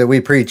something that we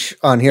preach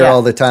on here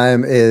all the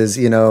time is,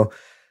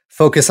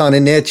 focus on a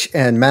niche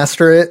and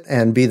master it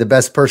and be the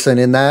best person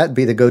in that,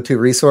 be the go-to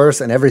resource,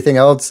 and everything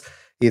else,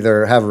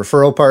 either have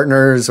referral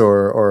partners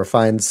or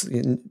find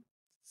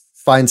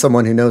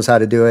someone who knows how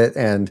to do it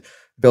and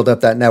build up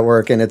that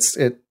network. And it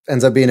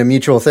ends up being a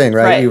mutual thing,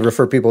 right? You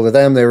refer people to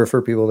them, they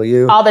refer people to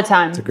you. All the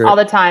time. All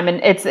the time. And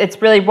it's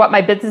really what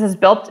my business has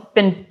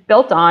been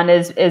built on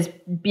is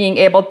being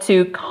able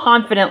to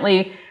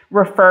confidently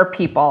refer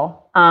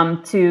people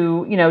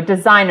to,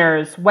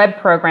 designers, web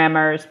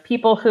programmers,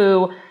 people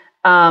who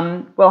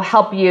will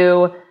help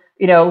you,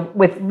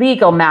 with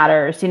legal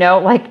matters,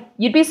 like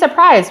you'd be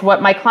surprised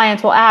what my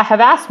clients will have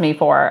asked me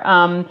for.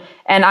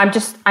 And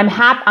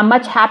I'm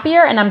much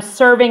happier and I'm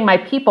serving my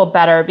people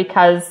better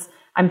because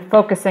I'm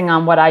focusing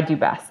on what I do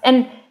best.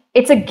 And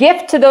it's a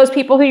gift to those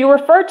people who you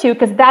refer to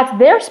because that's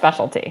their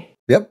specialty.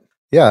 Yep.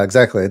 Yeah,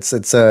 exactly. It's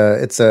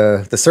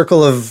the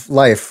circle of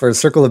life or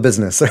circle of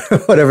business or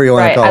whatever you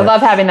want to call it. I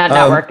love having that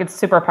network. It's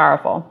super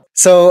powerful.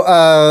 So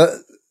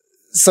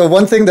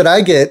one thing that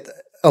I get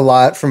a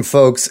lot from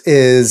folks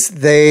is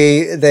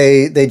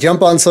they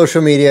jump on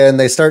social media and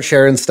they start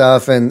sharing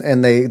stuff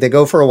and they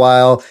go for a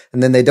while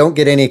and then they don't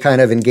get any kind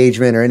of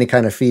engagement or any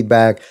kind of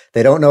feedback.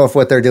 They don't know if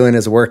what they're doing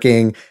is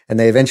working and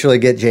they eventually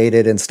get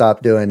jaded and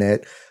stop doing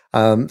it.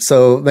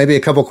 So maybe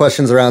a couple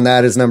questions around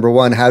that is number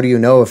one, how do you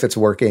know if it's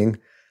working?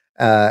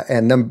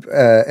 And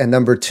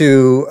number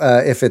two,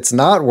 if it's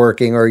not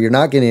working or you're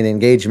not getting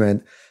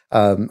engagement,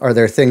 are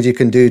there things you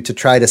can do to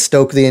try to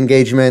stoke the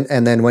engagement?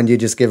 And then when do you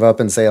just give up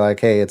and say like,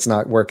 hey, it's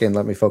not working,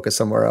 let me focus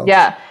somewhere else?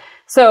 Yeah.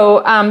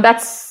 So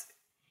that's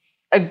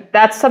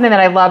something that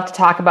I love to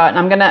talk about. And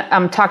I'm going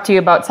to talk to you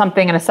about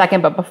something in a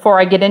second. But before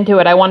I get into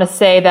it, I want to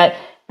say that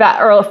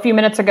a few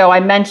minutes ago, I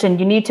mentioned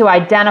you need to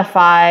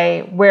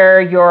identify where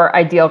your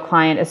ideal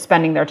client is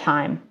spending their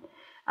time.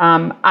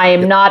 I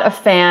am not a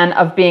fan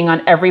of being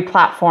on every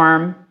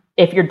platform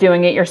if you're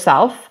doing it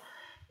yourself.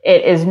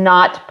 It is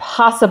not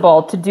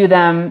possible to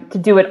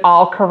do it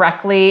all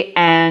correctly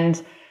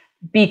and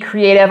be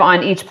creative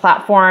on each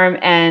platform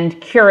and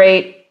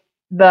curate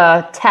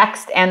the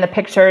text and the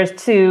pictures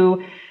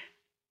to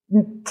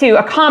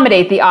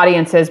accommodate the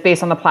audiences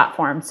based on the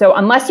platform. So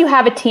unless you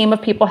have a team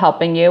of people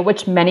helping you,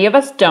 which many of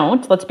us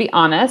don't, let's be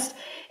honest,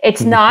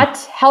 it's not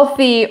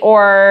healthy,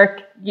 or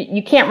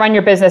you can't run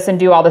your business and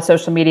do all the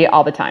social media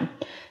all the time.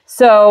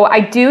 So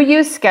I do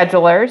use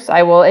schedulers.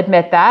 I will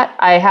admit that.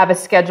 I have a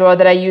scheduler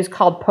that I use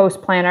called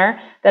Post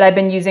Planner that I've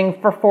been using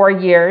for 4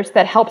 years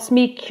that helps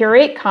me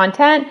curate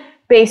content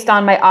based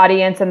on my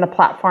audience and the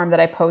platform that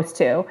I post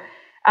to.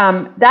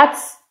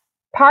 That's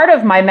part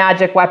of my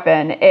magic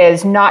weapon,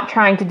 is not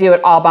trying to do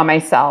it all by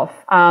myself.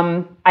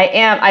 I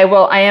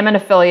am an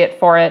affiliate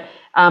for it.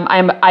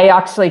 I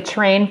actually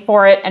train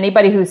for it.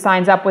 Anybody who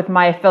signs up with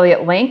my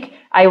affiliate link,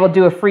 I will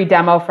do a free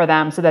demo for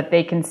them so that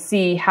they can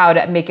see how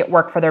to make it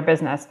work for their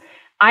business.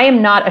 I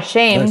am not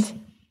ashamed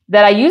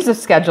that I use a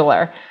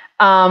scheduler.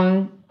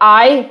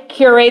 I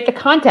curate the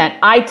content.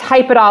 I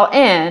type it all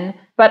in,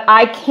 but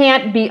I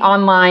can't be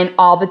online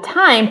all the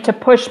time to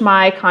push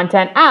my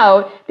content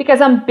out because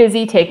I'm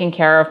busy taking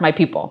care of my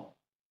people.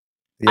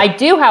 Yep. I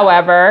do,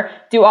 however,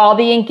 do all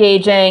the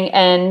engaging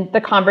and the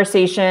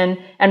conversation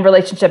and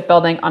relationship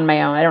building on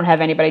my own. I don't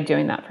have anybody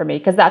doing that for me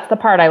because that's the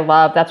part I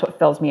love. That's what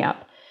fills me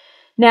up.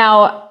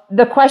 Now,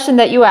 the question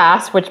that you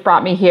asked, which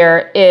brought me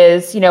here,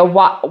 is,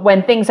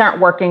 when things aren't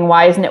working,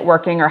 why isn't it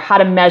working, or how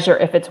to measure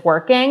if it's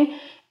working?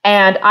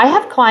 And I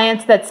have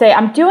clients that say,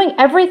 I'm doing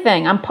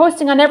everything. I'm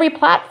posting on every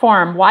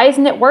platform. Why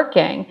isn't it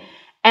working?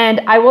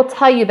 And I will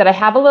tell you that I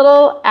have a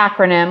little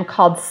acronym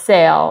called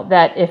SAIL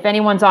that if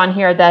anyone's on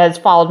here that has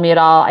followed me at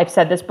all, I've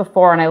said this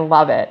before and I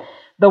love it.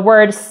 The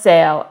word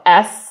SAIL,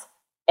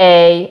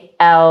 SALNE.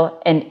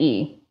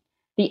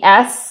 The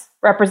S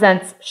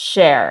represents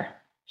share.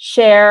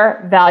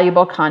 Share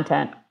valuable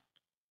content.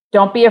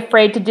 Don't be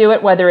afraid to do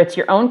it, whether it's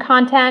your own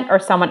content or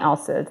someone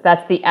else's.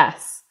 That's the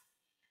S.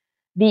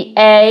 The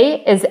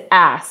A is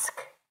ask.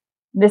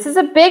 This is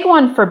a big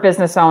one for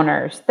business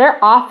owners.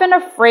 They're often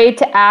afraid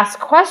to ask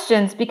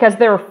questions because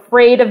they're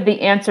afraid of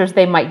the answers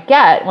they might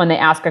get when they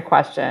ask a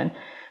question.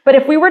 But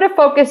if we were to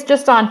focus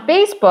just on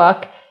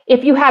Facebook,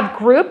 if you have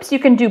groups, you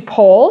can do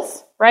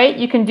polls, right?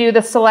 You can do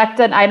the select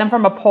an item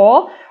from a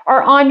poll,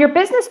 or on your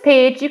business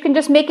page, you can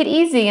just make it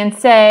easy and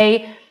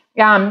say,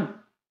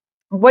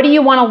 what do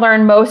you want to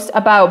learn most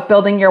about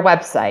building your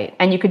website?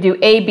 And you could do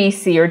A, B,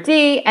 C, or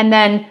D, and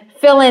then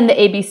fill in the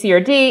A, B, C, or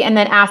D, and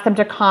then ask them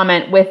to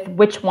comment with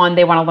which one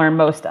they want to learn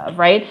most of,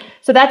 right?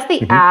 So that's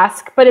the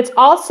ask, but it's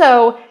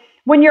also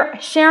when you're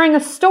sharing a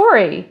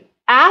story,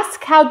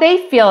 ask how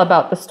they feel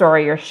about the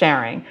story you're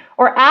sharing,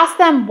 or ask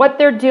them what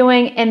they're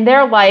doing in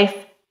their life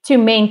to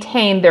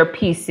maintain their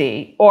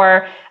PC,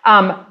 or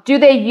do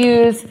they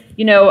use,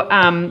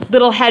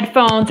 little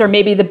headphones or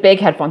maybe the big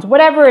headphones,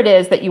 whatever it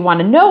is that you want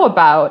to know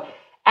about.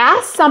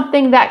 Ask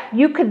something that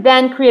you could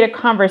then create a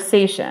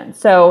conversation.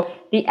 So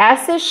the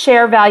S is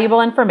share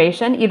valuable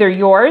information, either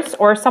yours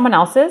or someone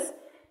else's.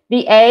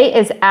 The A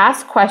is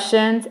ask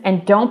questions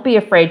and don't be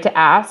afraid to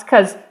ask,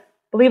 because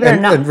believe it or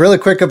not. And really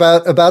quick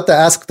about the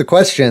ask the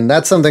question.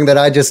 That's something that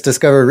I just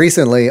discovered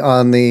recently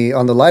on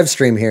the live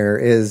stream here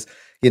is,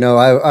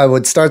 I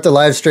would start the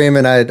live stream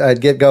and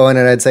I'd get going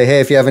and I'd say, hey,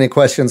 if you have any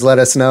questions, let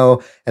us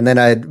know. And then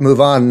I'd move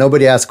on.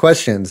 Nobody asked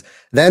questions.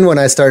 Then when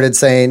I started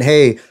saying,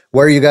 hey,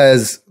 where are you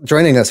guys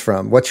joining us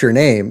from? What's your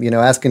name?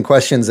 Asking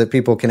questions that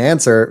people can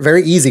answer,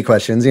 very easy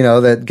questions,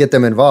 that get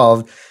them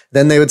involved.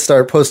 Then they would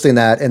start posting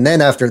that. And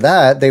then after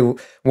that,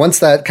 once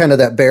that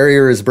that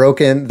barrier is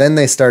broken, then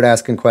they start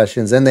asking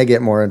questions, then they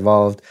get more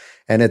involved.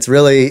 And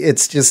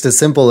it's just as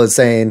simple as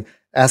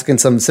asking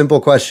some simple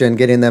question,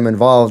 getting them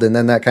involved. And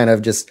then that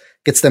just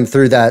gets them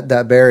through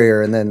that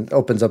barrier and then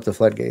opens up the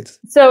floodgates.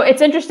 So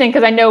it's interesting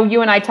because I know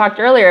you and I talked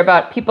earlier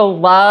about people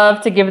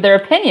love to give their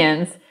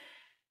opinions.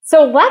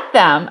 So let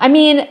them. I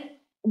mean,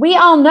 we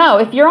all know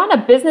if you're on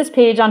a business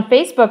page on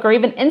Facebook or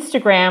even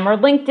Instagram or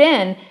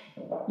LinkedIn,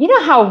 you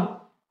know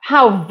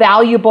how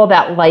valuable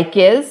that like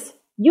is.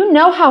 You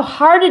know how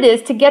hard it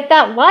is to get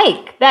that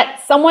like,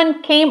 that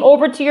someone came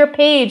over to your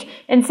page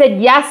and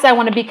said, yes, I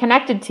want to be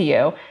connected to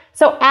you.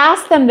 So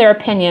ask them their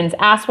opinions,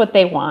 ask what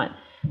they want.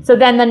 So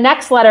then the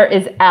next letter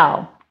is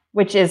L,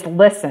 which is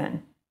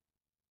listen.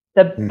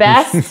 The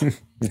best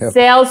yep.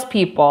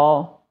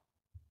 salespeople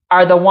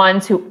are the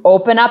ones who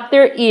open up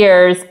their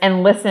ears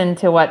and listen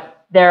to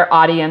what their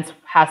audience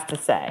has to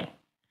say.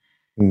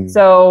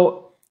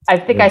 So I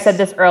think yes. I said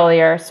this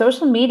earlier,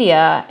 social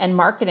media and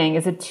marketing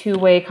is a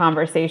two-way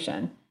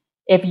conversation.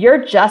 If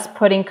you're just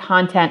putting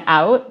content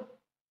out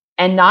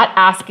and not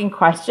asking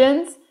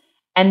questions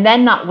and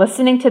then not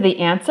listening to the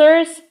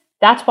answers,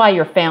 that's why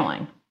you're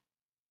failing.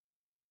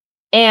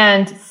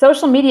 And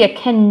social media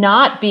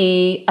cannot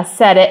be a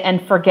set it and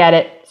forget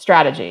it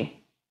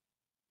strategy.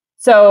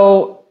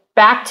 So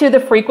back to the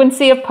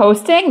frequency of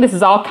posting, this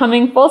is all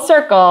coming full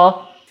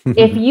circle.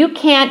 If you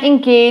can't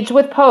engage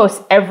with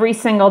posts every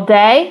single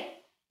day,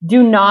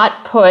 do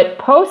not put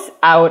posts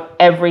out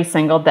every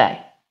single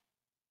day.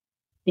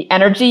 The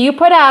energy you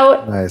put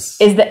out nice.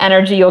 Is the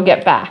energy you'll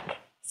get back.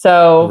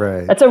 So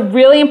right. That's a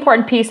really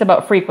important piece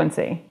about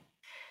frequency.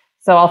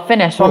 So I'll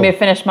finish. Cool. Want me to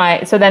finish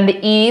so then the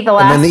E, the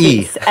last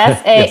piece,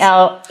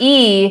 SALE.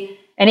 yes.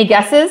 Any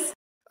guesses?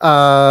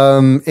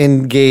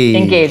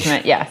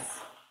 Engagement, yes.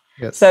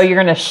 So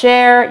you're going to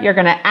share, you're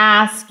going to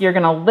ask, you're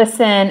going to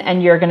listen,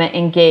 and you're going to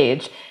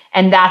engage.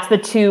 And that's the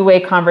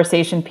two-way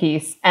conversation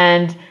piece.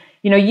 And,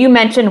 you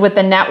mentioned with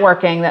the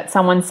networking that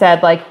someone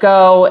said,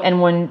 go,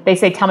 and when they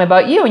say, tell me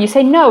about you, and you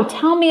say, no,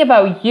 tell me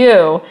about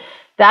you.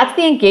 That's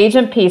the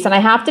engagement piece. And I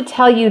have to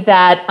tell you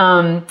that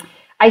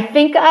I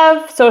think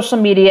of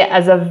social media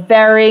as a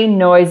very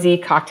noisy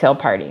cocktail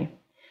party,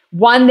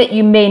 one that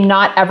you may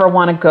not ever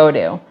want to go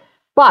to.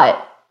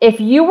 But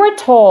if you were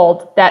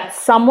told that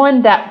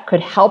someone that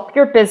could help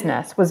your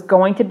business was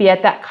going to be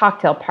at that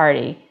cocktail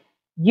party,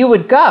 you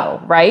would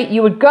go, right?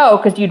 You would go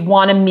because you'd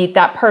want to meet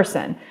that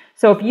person.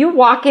 So if you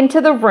walk into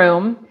the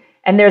room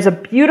and there's a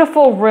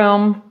beautiful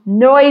room,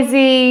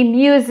 noisy,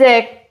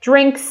 music,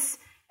 drinks,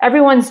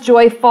 everyone's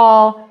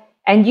joyful,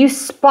 and you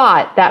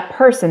spot that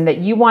person that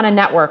you want to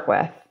network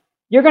with,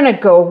 you're going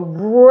to go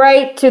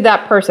right to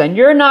that person.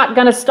 You're not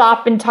going to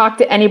stop and talk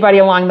to anybody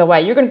along the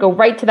way. You're going to go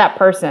right to that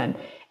person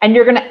and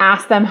you're going to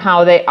ask them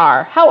how they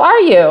are. How are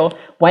you?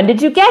 When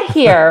did you get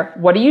here?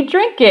 What are you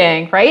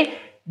drinking? Right?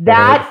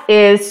 That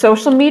is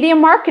social media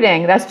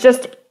marketing. That's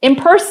just in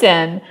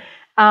person.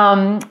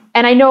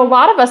 And I know a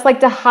lot of us like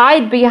to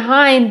hide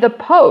behind the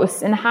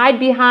posts and hide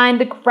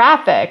behind the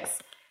graphics.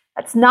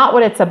 That's not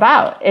what it's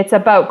about. It's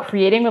about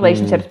creating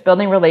relationships,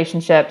 building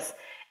relationships,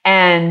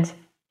 and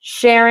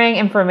sharing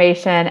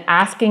information,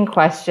 asking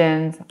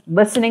questions,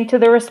 listening to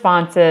the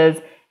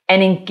responses,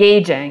 and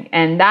engaging.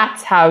 And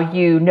that's how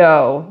you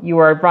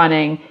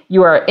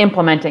are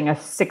implementing a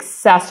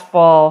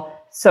successful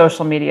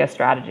social media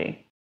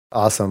strategy.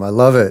 Awesome. I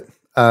love it.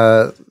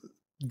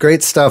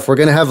 Great stuff. We're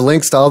going to have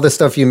links to all the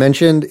stuff you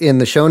mentioned in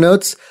the show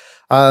notes.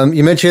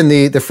 You mentioned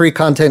the free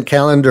content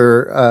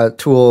calendar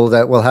tool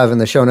that we'll have in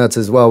the show notes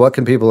as well. What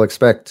can people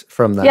expect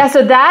from that? Yeah,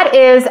 so that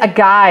is a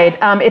guide.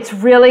 It's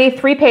really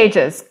 3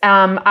 pages.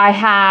 I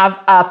have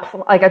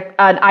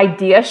an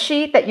idea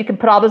sheet that you can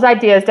put all those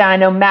ideas down. I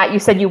know, Matt, you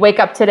said you wake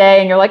up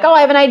today and you're like, oh,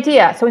 I have an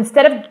idea. So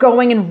instead of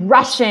going and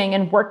rushing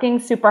and working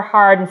super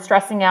hard and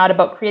stressing out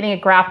about creating a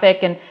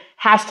graphic and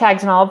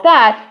hashtags and all of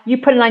that, you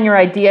put it on your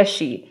idea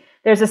sheet.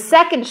 There's a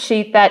second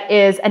sheet that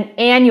is an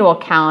annual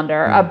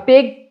calendar, a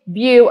big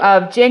view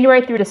of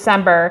January through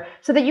December,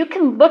 so that you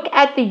can look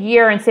at the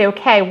year and say,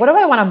 okay, what do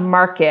I want to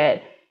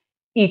market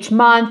each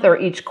month or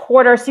each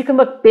quarter. So you can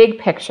look big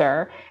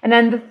picture. And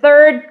then the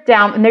third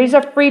and these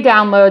are free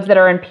downloads that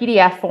are in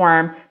PDF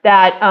form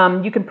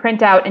that you can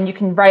print out and you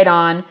can write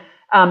on.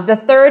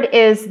 The third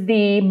is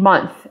the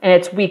month, and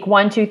it's week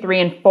 1, 2, 3,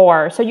 and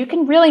 4. So you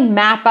can really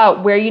map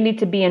out where you need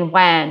to be and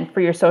when for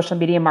your social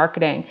media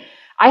marketing.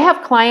 I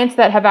have clients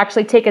that have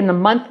actually taken the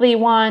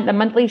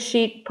monthly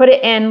sheet, put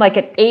it in like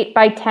an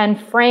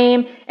 8x10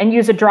 frame and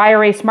use a dry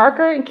erase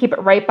marker and keep it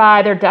right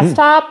by their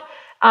desktop.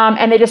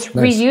 And they just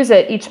reuse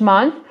it each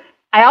month.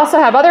 I also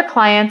have other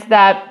clients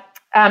that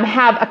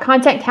have a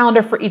content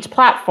calendar for each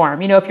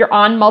platform. If you're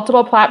on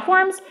multiple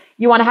platforms,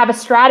 you want to have a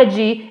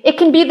strategy. It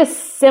can be the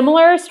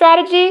similar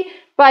strategy,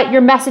 but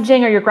your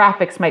messaging or your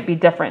graphics might be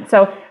different.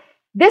 So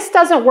this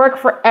doesn't work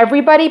for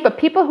everybody, but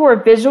people who are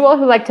visual,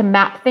 who like to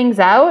map things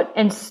out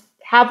and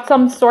have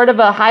some sort of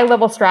a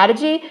high-level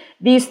strategy,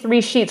 these 3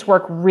 sheets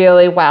work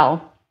really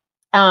well.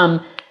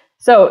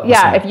 So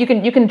yeah, if you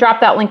can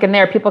drop that link in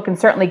there, people can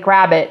certainly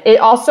grab it. It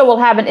also will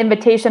have an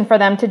invitation for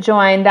them to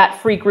join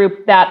that free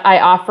group that I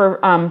offer,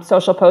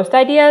 social post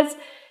ideas.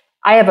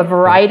 I have a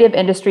variety of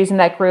industries in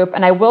that group.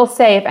 And I will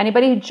say, if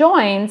anybody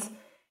joins,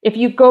 if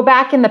you go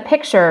back in the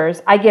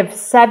pictures, I give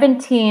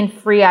 17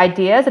 free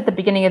ideas at the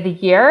beginning of the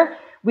year.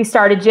 We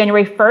started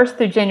January 1st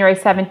through January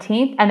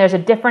 17th, and there's a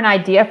different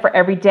idea for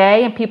every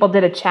day. And people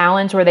did a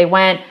challenge where they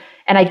went,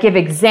 and I give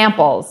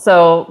examples.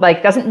 So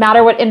like, doesn't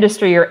matter what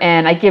industry you're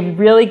in, I give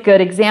really good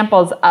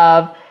examples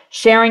of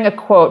sharing a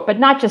quote, but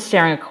not just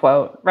sharing a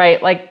quote,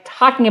 right? Like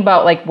talking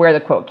about like where the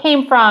quote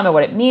came from and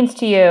what it means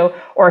to you,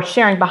 or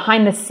sharing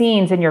behind the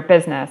scenes in your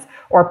business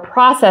or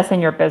process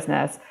in your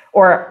business.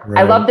 Or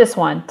I love this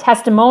one,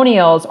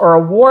 testimonials or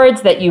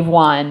awards that you've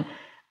won,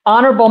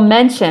 honorable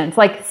mentions,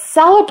 like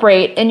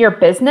celebrate in your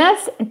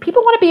business. And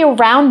people want to be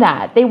around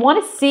that. They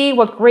want to see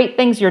what great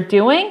things you're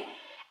doing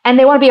and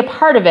they want to be a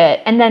part of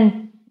it. And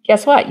then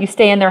guess what? You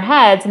stay in their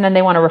heads and then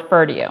they want to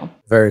refer to you.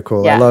 Very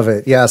cool. Yeah. I love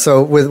it. Yeah.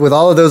 So with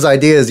all of those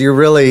ideas, you're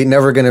really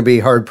never going to be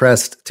hard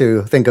pressed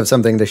to think of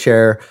something to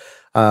share.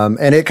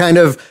 And it kind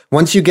of,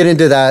 once you get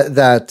into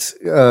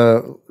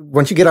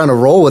once you get on a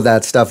roll with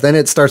that stuff, then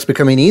it starts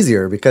becoming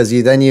easier because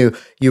you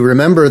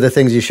remember the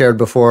things you shared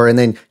before, and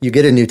then you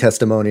get a new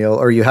testimonial,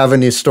 or you have a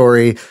new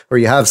story, or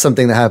you have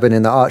something that happened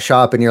in the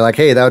shop and you're like,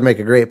 hey, that would make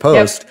a great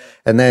post. Yep.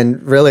 And then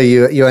really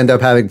you end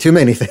up having too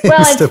many things.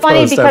 Well, it's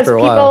funny because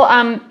people,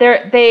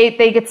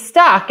 they get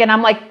stuck, and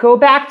I'm like, go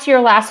back to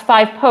your last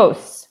 5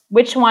 posts.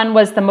 Which one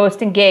was the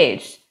most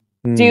engaged?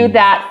 Do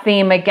that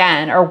theme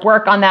again, or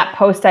work on that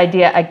post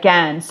idea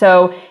again.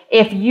 So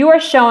if you are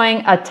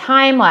showing a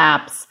time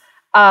lapse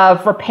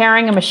of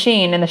repairing a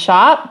machine in the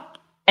shop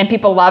and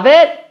people love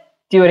it,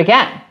 do it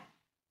again. I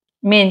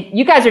mean,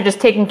 you guys are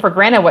just taking for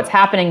granted what's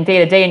happening day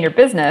to day in your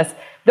business.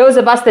 Those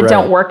of us that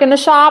don't work in the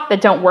shop,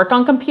 that don't work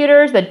on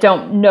computers, that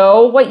don't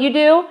know what you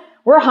do,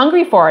 we're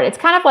hungry for it. It's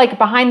kind of like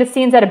behind the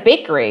scenes at a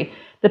bakery.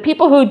 The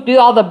people who do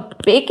all the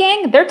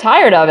baking, they're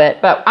tired of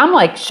it. But I'm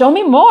like, show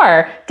me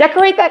more.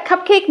 Decorate that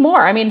cupcake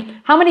more. I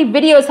mean, how many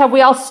videos have we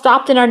all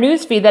stopped in our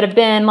newsfeed that have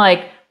been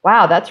like,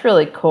 wow, that's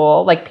really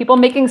cool. Like people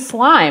making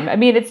slime. I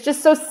mean, it's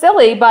just so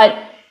silly, but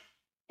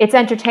it's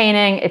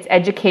entertaining, it's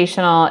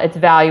educational, it's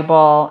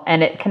valuable,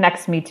 and it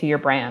connects me to your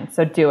brand.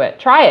 So do it.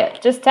 Try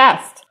it. Just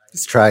test.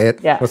 Just try it.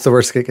 Yeah. What's the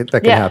worst that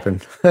can happen?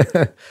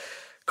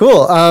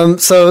 Cool.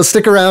 So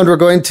stick around. We're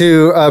going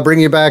to bring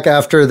you back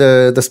after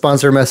the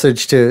sponsor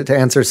message to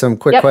answer some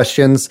quick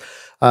questions.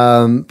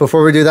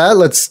 Before we do that,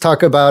 let's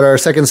talk about our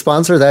second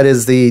sponsor. That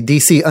is the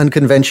DC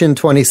Unconvention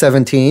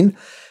 2017.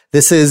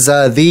 This is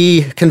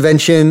the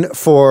convention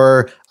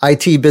for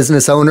IT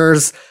business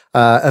owners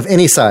of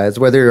any size,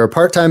 whether you're a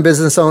part-time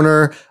business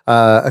owner,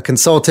 a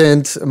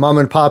consultant, a mom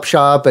and pop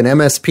shop, an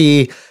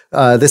MSP.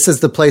 This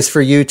is the place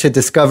for you to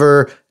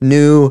discover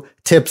new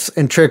tips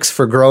and tricks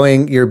for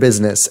growing your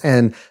business.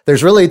 And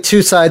there's really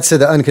 2 sides to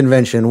the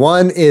Unconvention.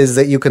 One is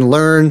that you can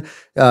learn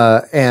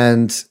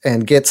and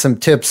get some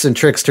tips and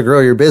tricks to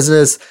grow your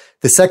business.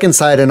 The second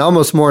side, and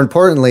almost more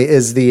importantly,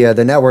 is the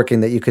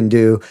networking that you can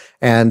do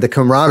and the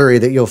camaraderie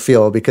that you'll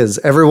feel, because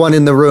everyone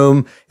in the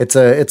room, it's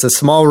a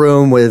small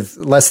room with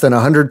less than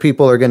 100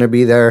 people are going to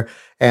be there.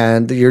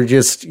 And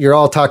you're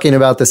all talking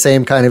about the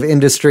same kind of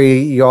industry.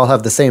 You all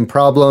have the same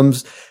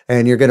problems,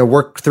 and you're going to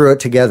work through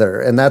it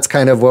together. And that's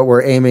kind of what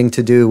we're aiming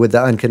to do with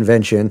the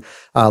Unconvention.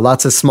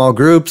 Lots of small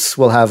groups.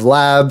 We'll have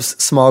labs,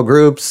 small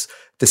groups,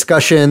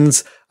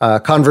 discussions,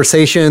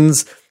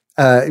 conversations,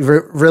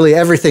 really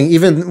everything.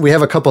 Even we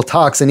have a couple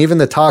talks, and even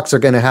the talks are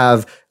going to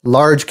have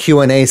large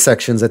Q&A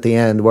sections at the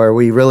end where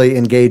we really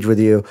engage with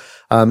you.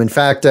 In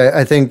fact,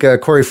 I think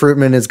Corey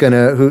Fruitman is going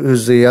to,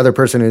 who's the other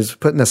person who's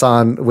putting this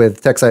on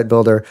with TechSite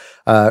Builder,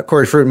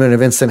 Corey Fruitman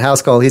of Instant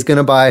House Call. He's going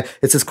to buy,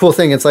 it's this cool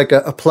thing. It's like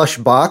a plush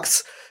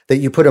box that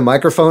you put a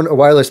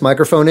wireless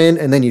microphone in,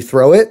 and then you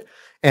throw it.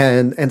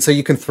 And so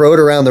you can throw it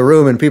around the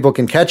room and people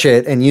can catch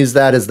it and use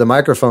that as the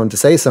microphone to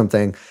say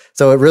something.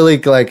 So it really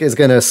like is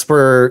going to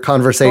spur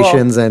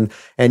conversations. Cool.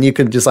 and you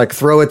can just like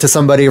throw it to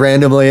somebody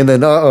randomly, and then,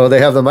 they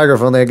have the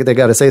microphone. They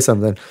got to say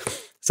something.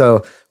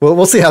 So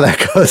we'll see how that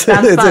goes.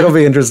 It'll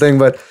be interesting,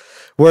 but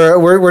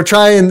we're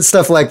trying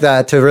stuff like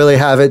that to really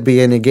have it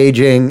be an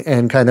engaging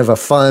and kind of a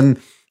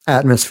fun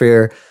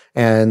atmosphere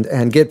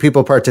and get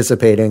people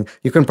participating.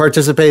 You can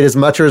participate as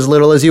much or as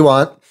little as you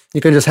want. You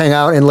can just hang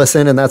out and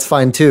listen, and that's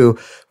fine too.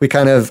 We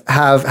kind of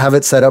have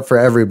it set up for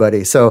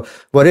everybody. So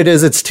what it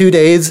is, it's 2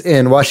 days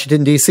in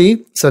Washington,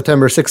 D.C.,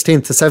 September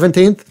 16th to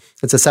 17th.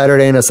 It's a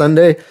Saturday and a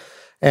Sunday.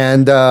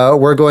 And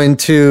we're going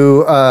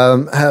to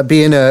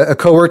be in a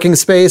co-working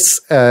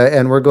space,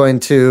 and we're going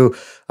to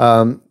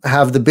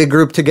have the big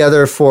group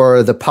together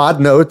for the pod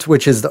note,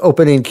 which is the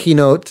opening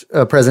keynote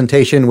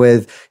presentation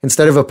with,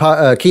 instead of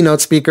a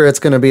keynote speaker, it's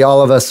going to be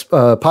all of us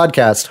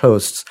podcast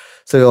hosts.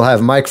 So you'll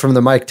have Mike from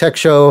the Mike Tech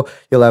Show.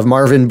 You'll have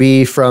Marvin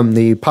B. from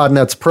the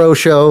Podnuts Pro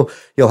Show.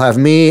 You'll have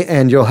me,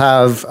 and you'll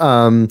have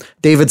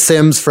David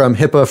Sims from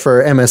HIPAA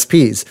for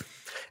MSPs.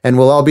 And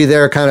we'll all be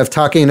there kind of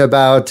talking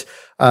about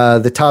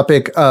the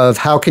topic of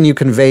how can you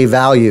convey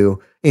value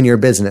in your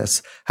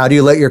business? How do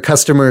you let your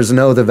customers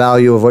know the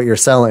value of what you're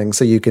selling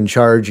so you can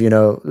charge,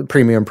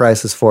 premium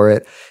prices for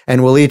it?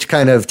 And we'll each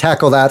kind of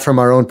tackle that from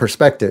our own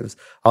perspectives.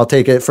 I'll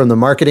take it from the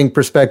marketing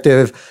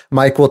perspective.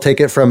 Mike will take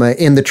it from a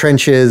in the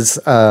trenches,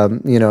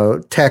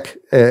 tech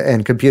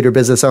and computer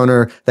business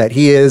owner that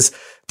he is.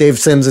 Dave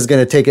Sims is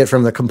going to take it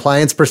from the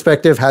compliance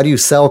perspective. How do you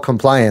sell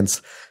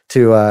compliance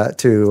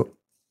to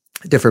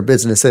different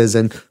businesses?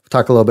 And we'll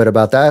talk a little bit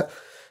about that.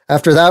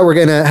 After that, we're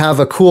going to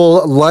have a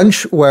cool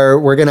lunch where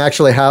we're going to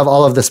actually have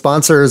all of the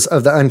sponsors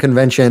of the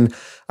Unconvention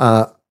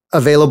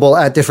available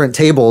at different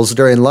tables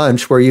during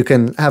lunch, where you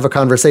can have a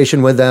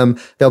conversation with them.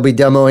 They'll be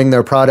demoing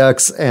their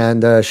products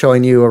and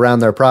showing you around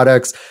their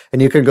products.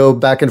 And you can go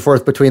back and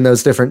forth between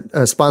those different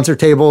sponsor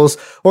tables,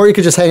 or you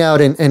could just hang out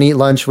and eat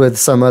lunch with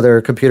some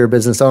other computer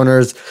business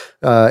owners.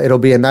 It'll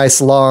be a nice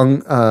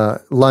long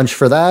lunch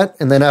for that.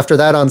 And then after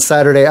that, on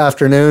Saturday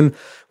afternoon,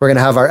 we're going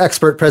to have our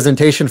expert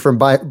presentation from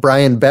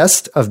Brian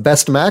Best of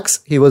Best Macs.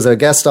 He was a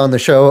guest on the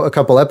show a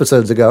couple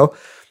episodes ago.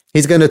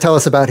 He's going to tell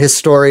us about his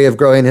story of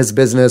growing his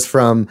business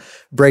from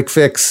break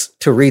fix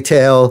to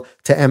retail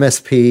to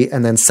MSP,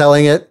 and then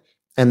selling it,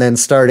 and then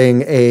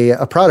starting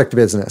a product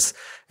business,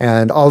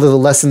 and all of the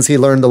lessons he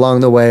learned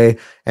along the way,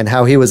 and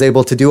how he was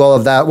able to do all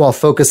of that while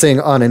focusing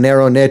on a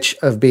narrow niche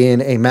of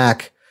being a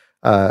Mac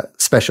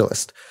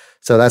specialist.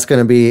 So that's going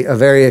to be a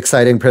very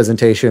exciting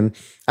presentation.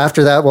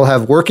 After that, we'll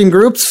have working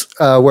groups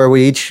where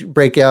we each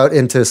break out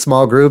into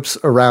small groups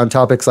around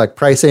topics like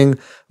pricing,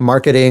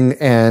 marketing,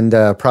 and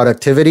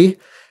productivity.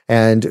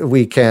 And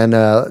we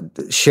can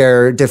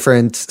share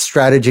different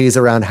strategies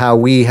around how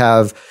we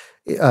have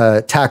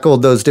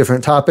tackled those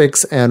different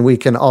topics. And we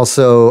can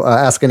also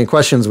ask any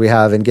questions we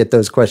have and get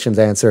those questions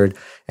answered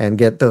and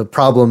get the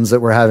problems that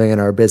we're having in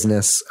our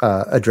business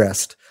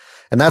addressed.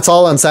 And that's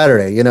all on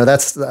Saturday.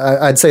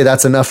 I'd say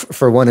that's enough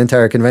for one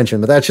entire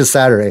convention, but that's just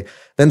Saturday.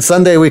 Then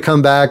Sunday we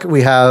come back,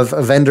 we have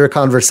a vendor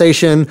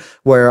conversation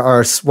where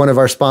one of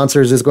our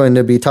sponsors is going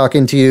to be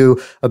talking to you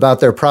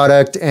about their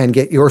product and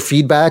get your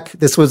feedback.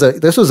 This was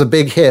a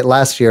big hit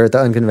last year at the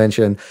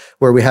Unconvention,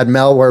 where we had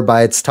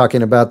Malwarebytes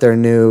talking about their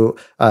new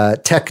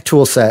tech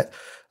tool set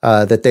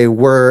that they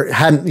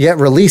hadn't yet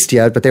released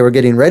yet, but they were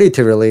getting ready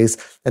to release.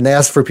 And they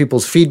asked for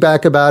people's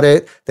feedback about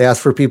it. They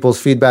asked for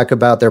people's feedback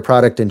about their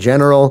product in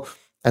general.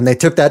 And they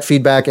took that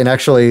feedback and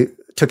actually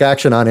took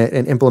action on it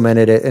and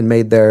implemented it and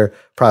made their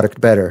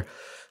product better.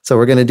 So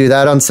we're going to do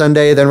that on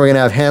Sunday. Then we're going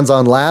to have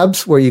hands-on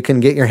labs where you can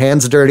get your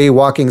hands dirty,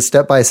 walking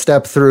step by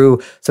step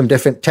through some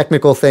different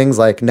technical things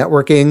like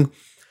networking,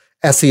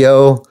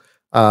 SEO,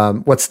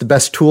 what's the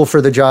best tool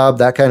for the job,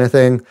 that kind of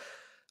thing.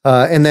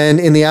 And then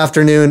in the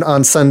afternoon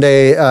on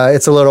Sunday,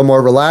 it's a little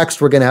more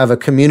relaxed. We're going to have a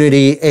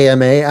community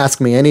AMA,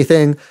 Ask Me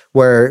Anything,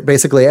 where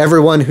basically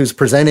everyone who's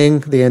presenting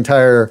the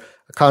entire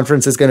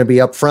conference is going to be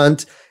up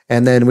front.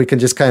 And then we can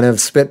just kind of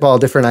spitball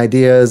different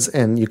ideas,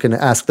 and you can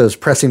ask those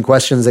pressing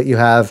questions that you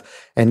have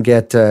and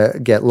get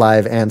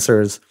live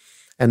answers.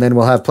 And then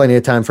we'll have plenty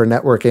of time for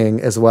networking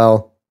as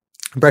well.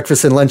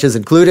 Breakfast and lunch is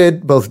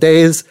included both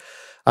days.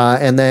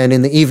 And then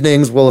in the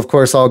evenings, we'll of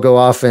course all go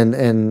off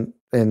and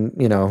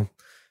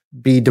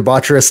be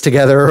debaucherous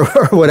together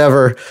or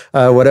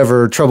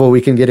whatever trouble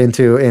we can get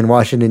into in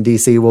Washington,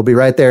 D.C. We'll be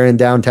right there in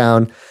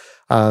downtown.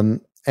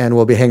 And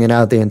we'll be hanging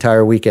out the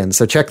entire weekend.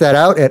 So check that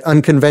out at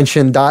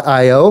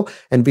unconvention.io,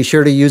 and be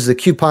sure to use the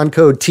coupon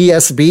code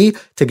TSB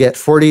to get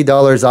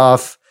 $40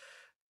 off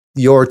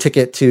your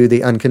ticket to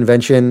the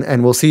Unconvention.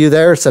 And we'll see you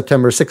there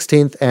September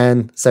 16th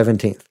and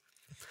 17th.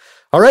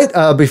 All right.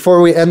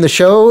 Before we end the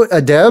show,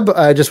 Deb,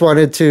 I just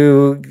wanted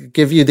to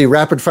give you the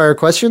rapid fire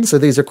questions. So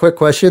these are quick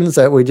questions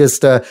that we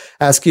just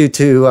ask you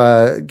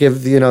to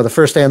give the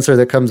first answer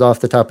that comes off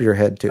the top of your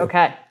head to.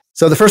 Okay.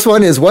 So the first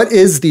one is, what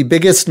is the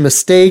biggest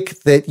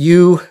mistake that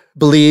you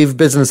believe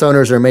business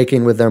owners are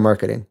making with their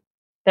marketing?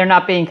 They're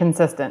not being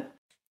consistent.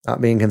 Not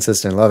being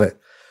consistent. Love it.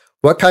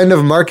 What kind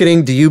of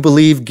marketing do you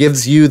believe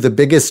gives you the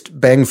biggest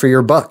bang for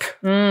your buck?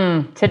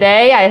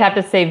 Today, I'd have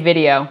to say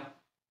video.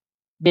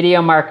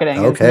 Video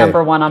marketing is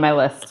number one on my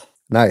list.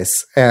 Nice.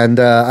 And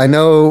I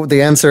know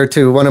the answer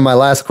to one of my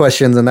last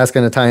questions, and that's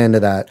going to tie into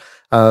that.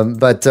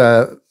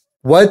 But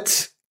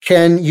what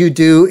can you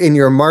do in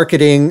your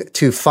marketing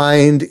to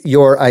find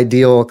your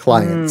ideal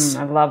clients?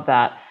 I love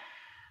that.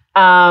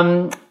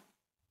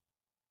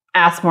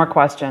 Ask more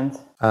questions.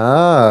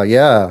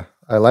 Yeah.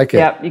 I like it.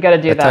 Yep, you got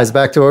to do that. That ties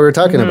back to what we were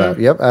talking about.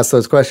 Yep, ask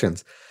those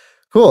questions.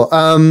 Cool.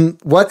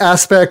 What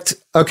aspect,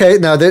 okay,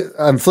 now that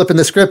I'm flipping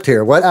the script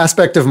here. What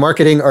aspect of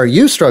marketing are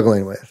you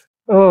struggling with?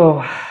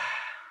 Oh,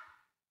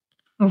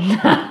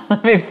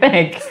 let me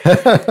think.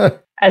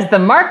 As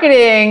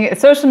the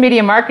social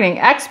media marketing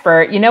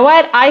expert, you know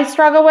what I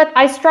struggle with?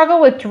 I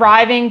struggle with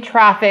driving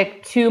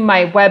traffic to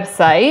my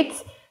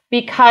website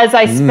because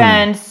I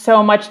spend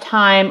so much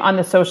time on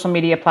the social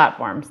media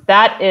platforms.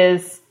 That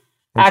is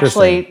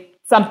actually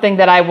something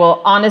that I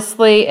will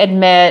honestly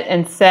admit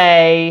and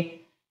say,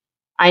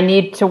 I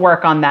need to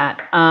work on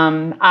that.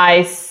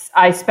 I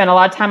spend a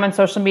lot of time on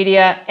social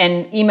media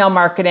and email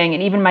marketing,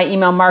 and even my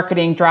email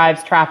marketing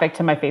drives traffic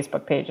to my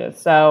Facebook pages.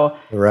 So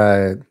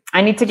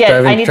I need to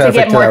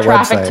get more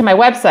traffic to my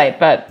website.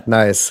 But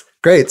nice,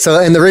 great. So,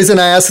 and the reason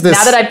I asked this,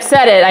 now that I've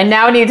said it, I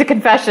now need a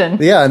confession.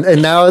 Yeah,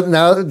 and now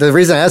the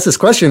reason I asked this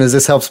question is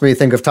this helps me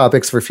think of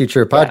topics for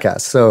future podcasts. Yeah.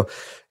 So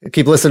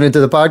keep listening to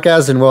the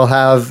podcast, and we'll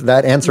have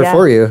that answer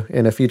for you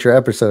in a future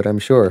episode, I'm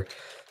sure.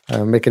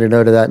 I'm making a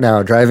note of that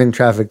now, driving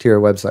traffic to your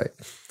website.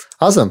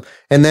 Awesome.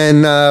 And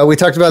then we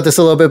talked about this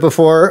a little bit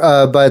before,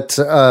 but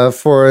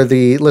for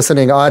the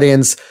listening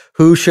audience,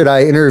 who should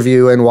I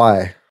interview and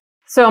why?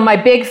 So my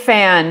big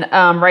fan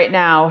right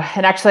now,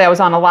 and actually I was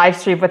on a live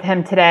stream with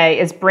him today,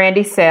 is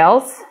Brandy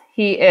Sales.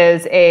 He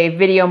is a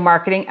video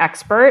marketing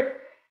expert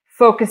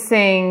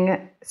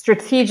focusing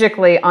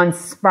strategically on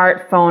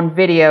smartphone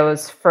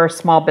videos for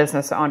small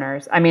business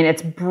owners. I mean,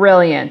 it's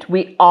brilliant.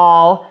 We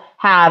all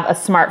have a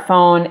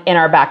smartphone in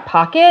our back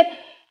pocket,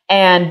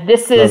 and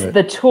this is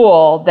the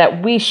tool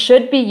that we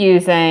should be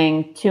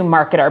using to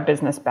market our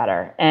business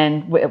better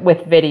and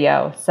with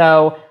video.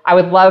 So I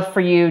would love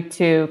for you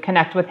to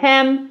connect with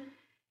him.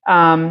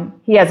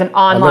 He has an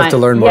online, I'd love to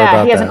learn more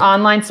about he has an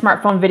online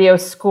smartphone video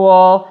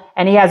school,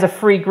 and he has a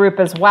free group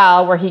as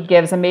well where he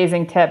gives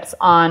amazing tips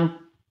on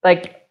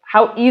like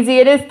how easy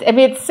it is. I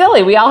mean, it's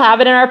silly. We all have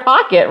it in our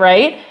pocket,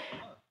 right?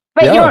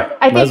 But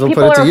I think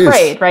people are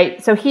afraid,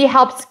 right? So he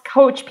helps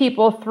coach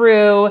people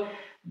through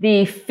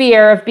the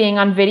fear of being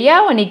on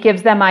video, and he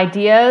gives them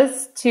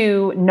ideas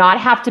to not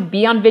have to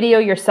be on video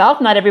yourself.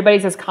 Not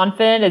everybody's as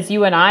confident as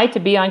you and I to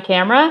be on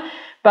camera,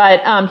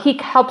 but he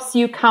helps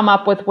you come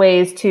up with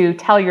ways to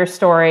tell your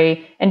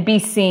story and be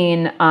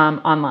seen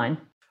online.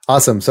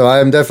 Awesome. So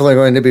I'm definitely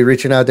going to be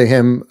reaching out to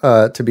him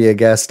to be a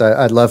guest.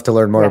 I'd love to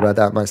learn more about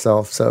that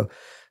myself. So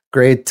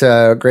great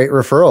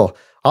referral.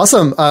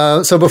 Awesome.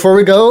 So before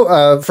we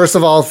go, first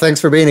of all,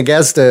 thanks for being a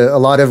guest. A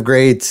lot of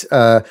great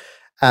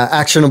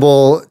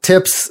actionable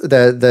tips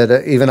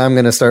that even I'm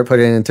going to start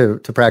putting into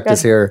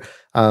practice here.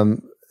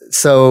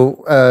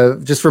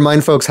 So just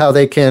remind folks how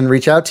they can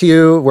reach out to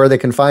you, where they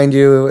can find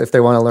you if they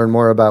want to learn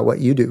more about what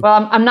you do.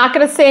 Well, I'm not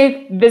going to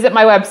say visit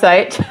my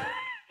website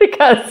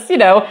because,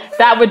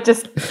 that would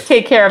just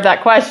take care of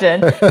that question.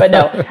 But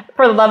no,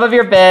 For the Love of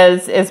Your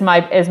Biz is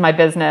my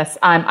business.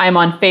 I'm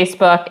on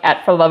Facebook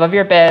at For the Love of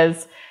Your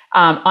Biz.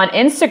 On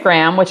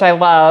Instagram, which I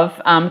love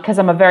because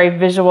I'm a very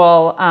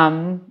visual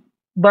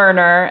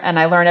learner and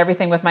I learn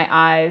everything with my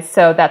eyes.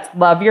 So that's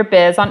Love Your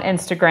Biz on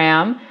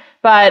Instagram.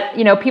 But,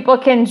 people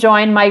can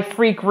join my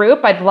free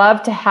group. I'd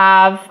love to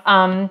have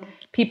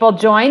people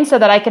join so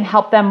that I can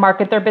help them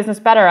market their business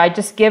better. I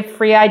just give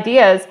free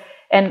ideas.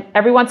 And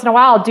every once in a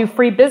while, I'll do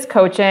free biz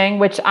coaching,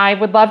 which I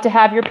would love to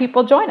have your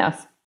people join us.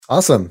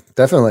 Awesome.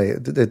 Definitely.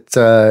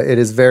 It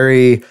is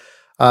very,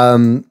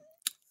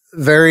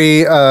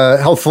 very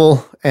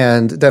helpful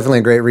and definitely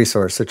a great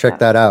resource. So check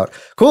that out.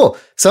 Cool.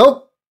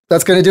 So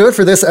that's going to do it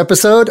for this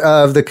episode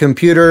of the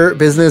Computer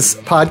Business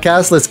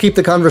Podcast. Let's keep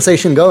the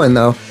conversation going,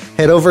 though.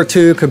 Head over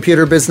to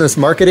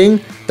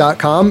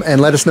computerbusinessmarketing.com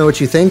and let us know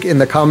what you think in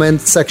the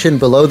comments section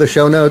below the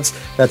show notes.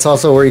 That's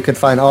also where you can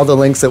find all the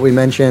links that we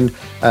mentioned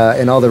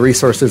and all the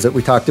resources that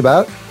we talked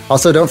about.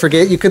 Also, don't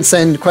forget, you can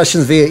send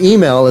questions via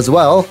email as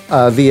well,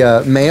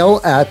 via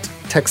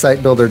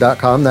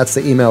mail@techsitebuilder.com. That's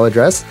the email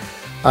address.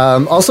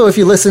 Also, if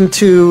you listen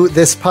to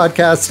this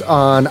podcast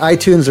on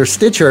iTunes or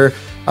Stitcher,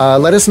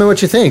 let us know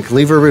what you think.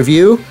 Leave a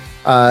review.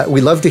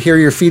 We love to hear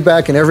your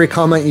feedback, and every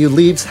comment you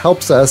leave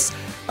helps us,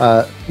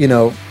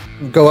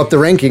 go up the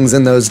rankings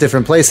in those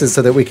different places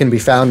so that we can be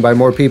found by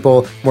more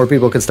people. More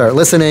people can start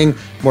listening.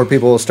 More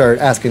people will start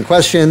asking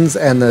questions,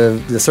 and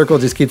the circle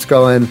just keeps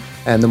going,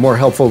 and the more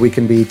helpful we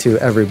can be to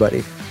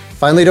everybody.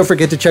 Finally, don't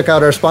forget to check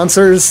out our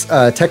sponsors,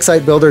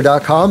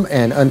 TechSiteBuilder.com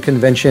and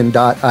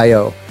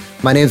Unconvention.io.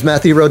 My name's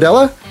Matthew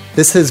Rodella.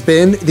 This has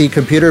been the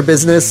Computer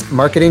Business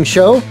Marketing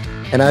Show,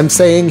 and I'm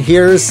saying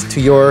here's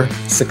to your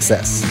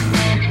success.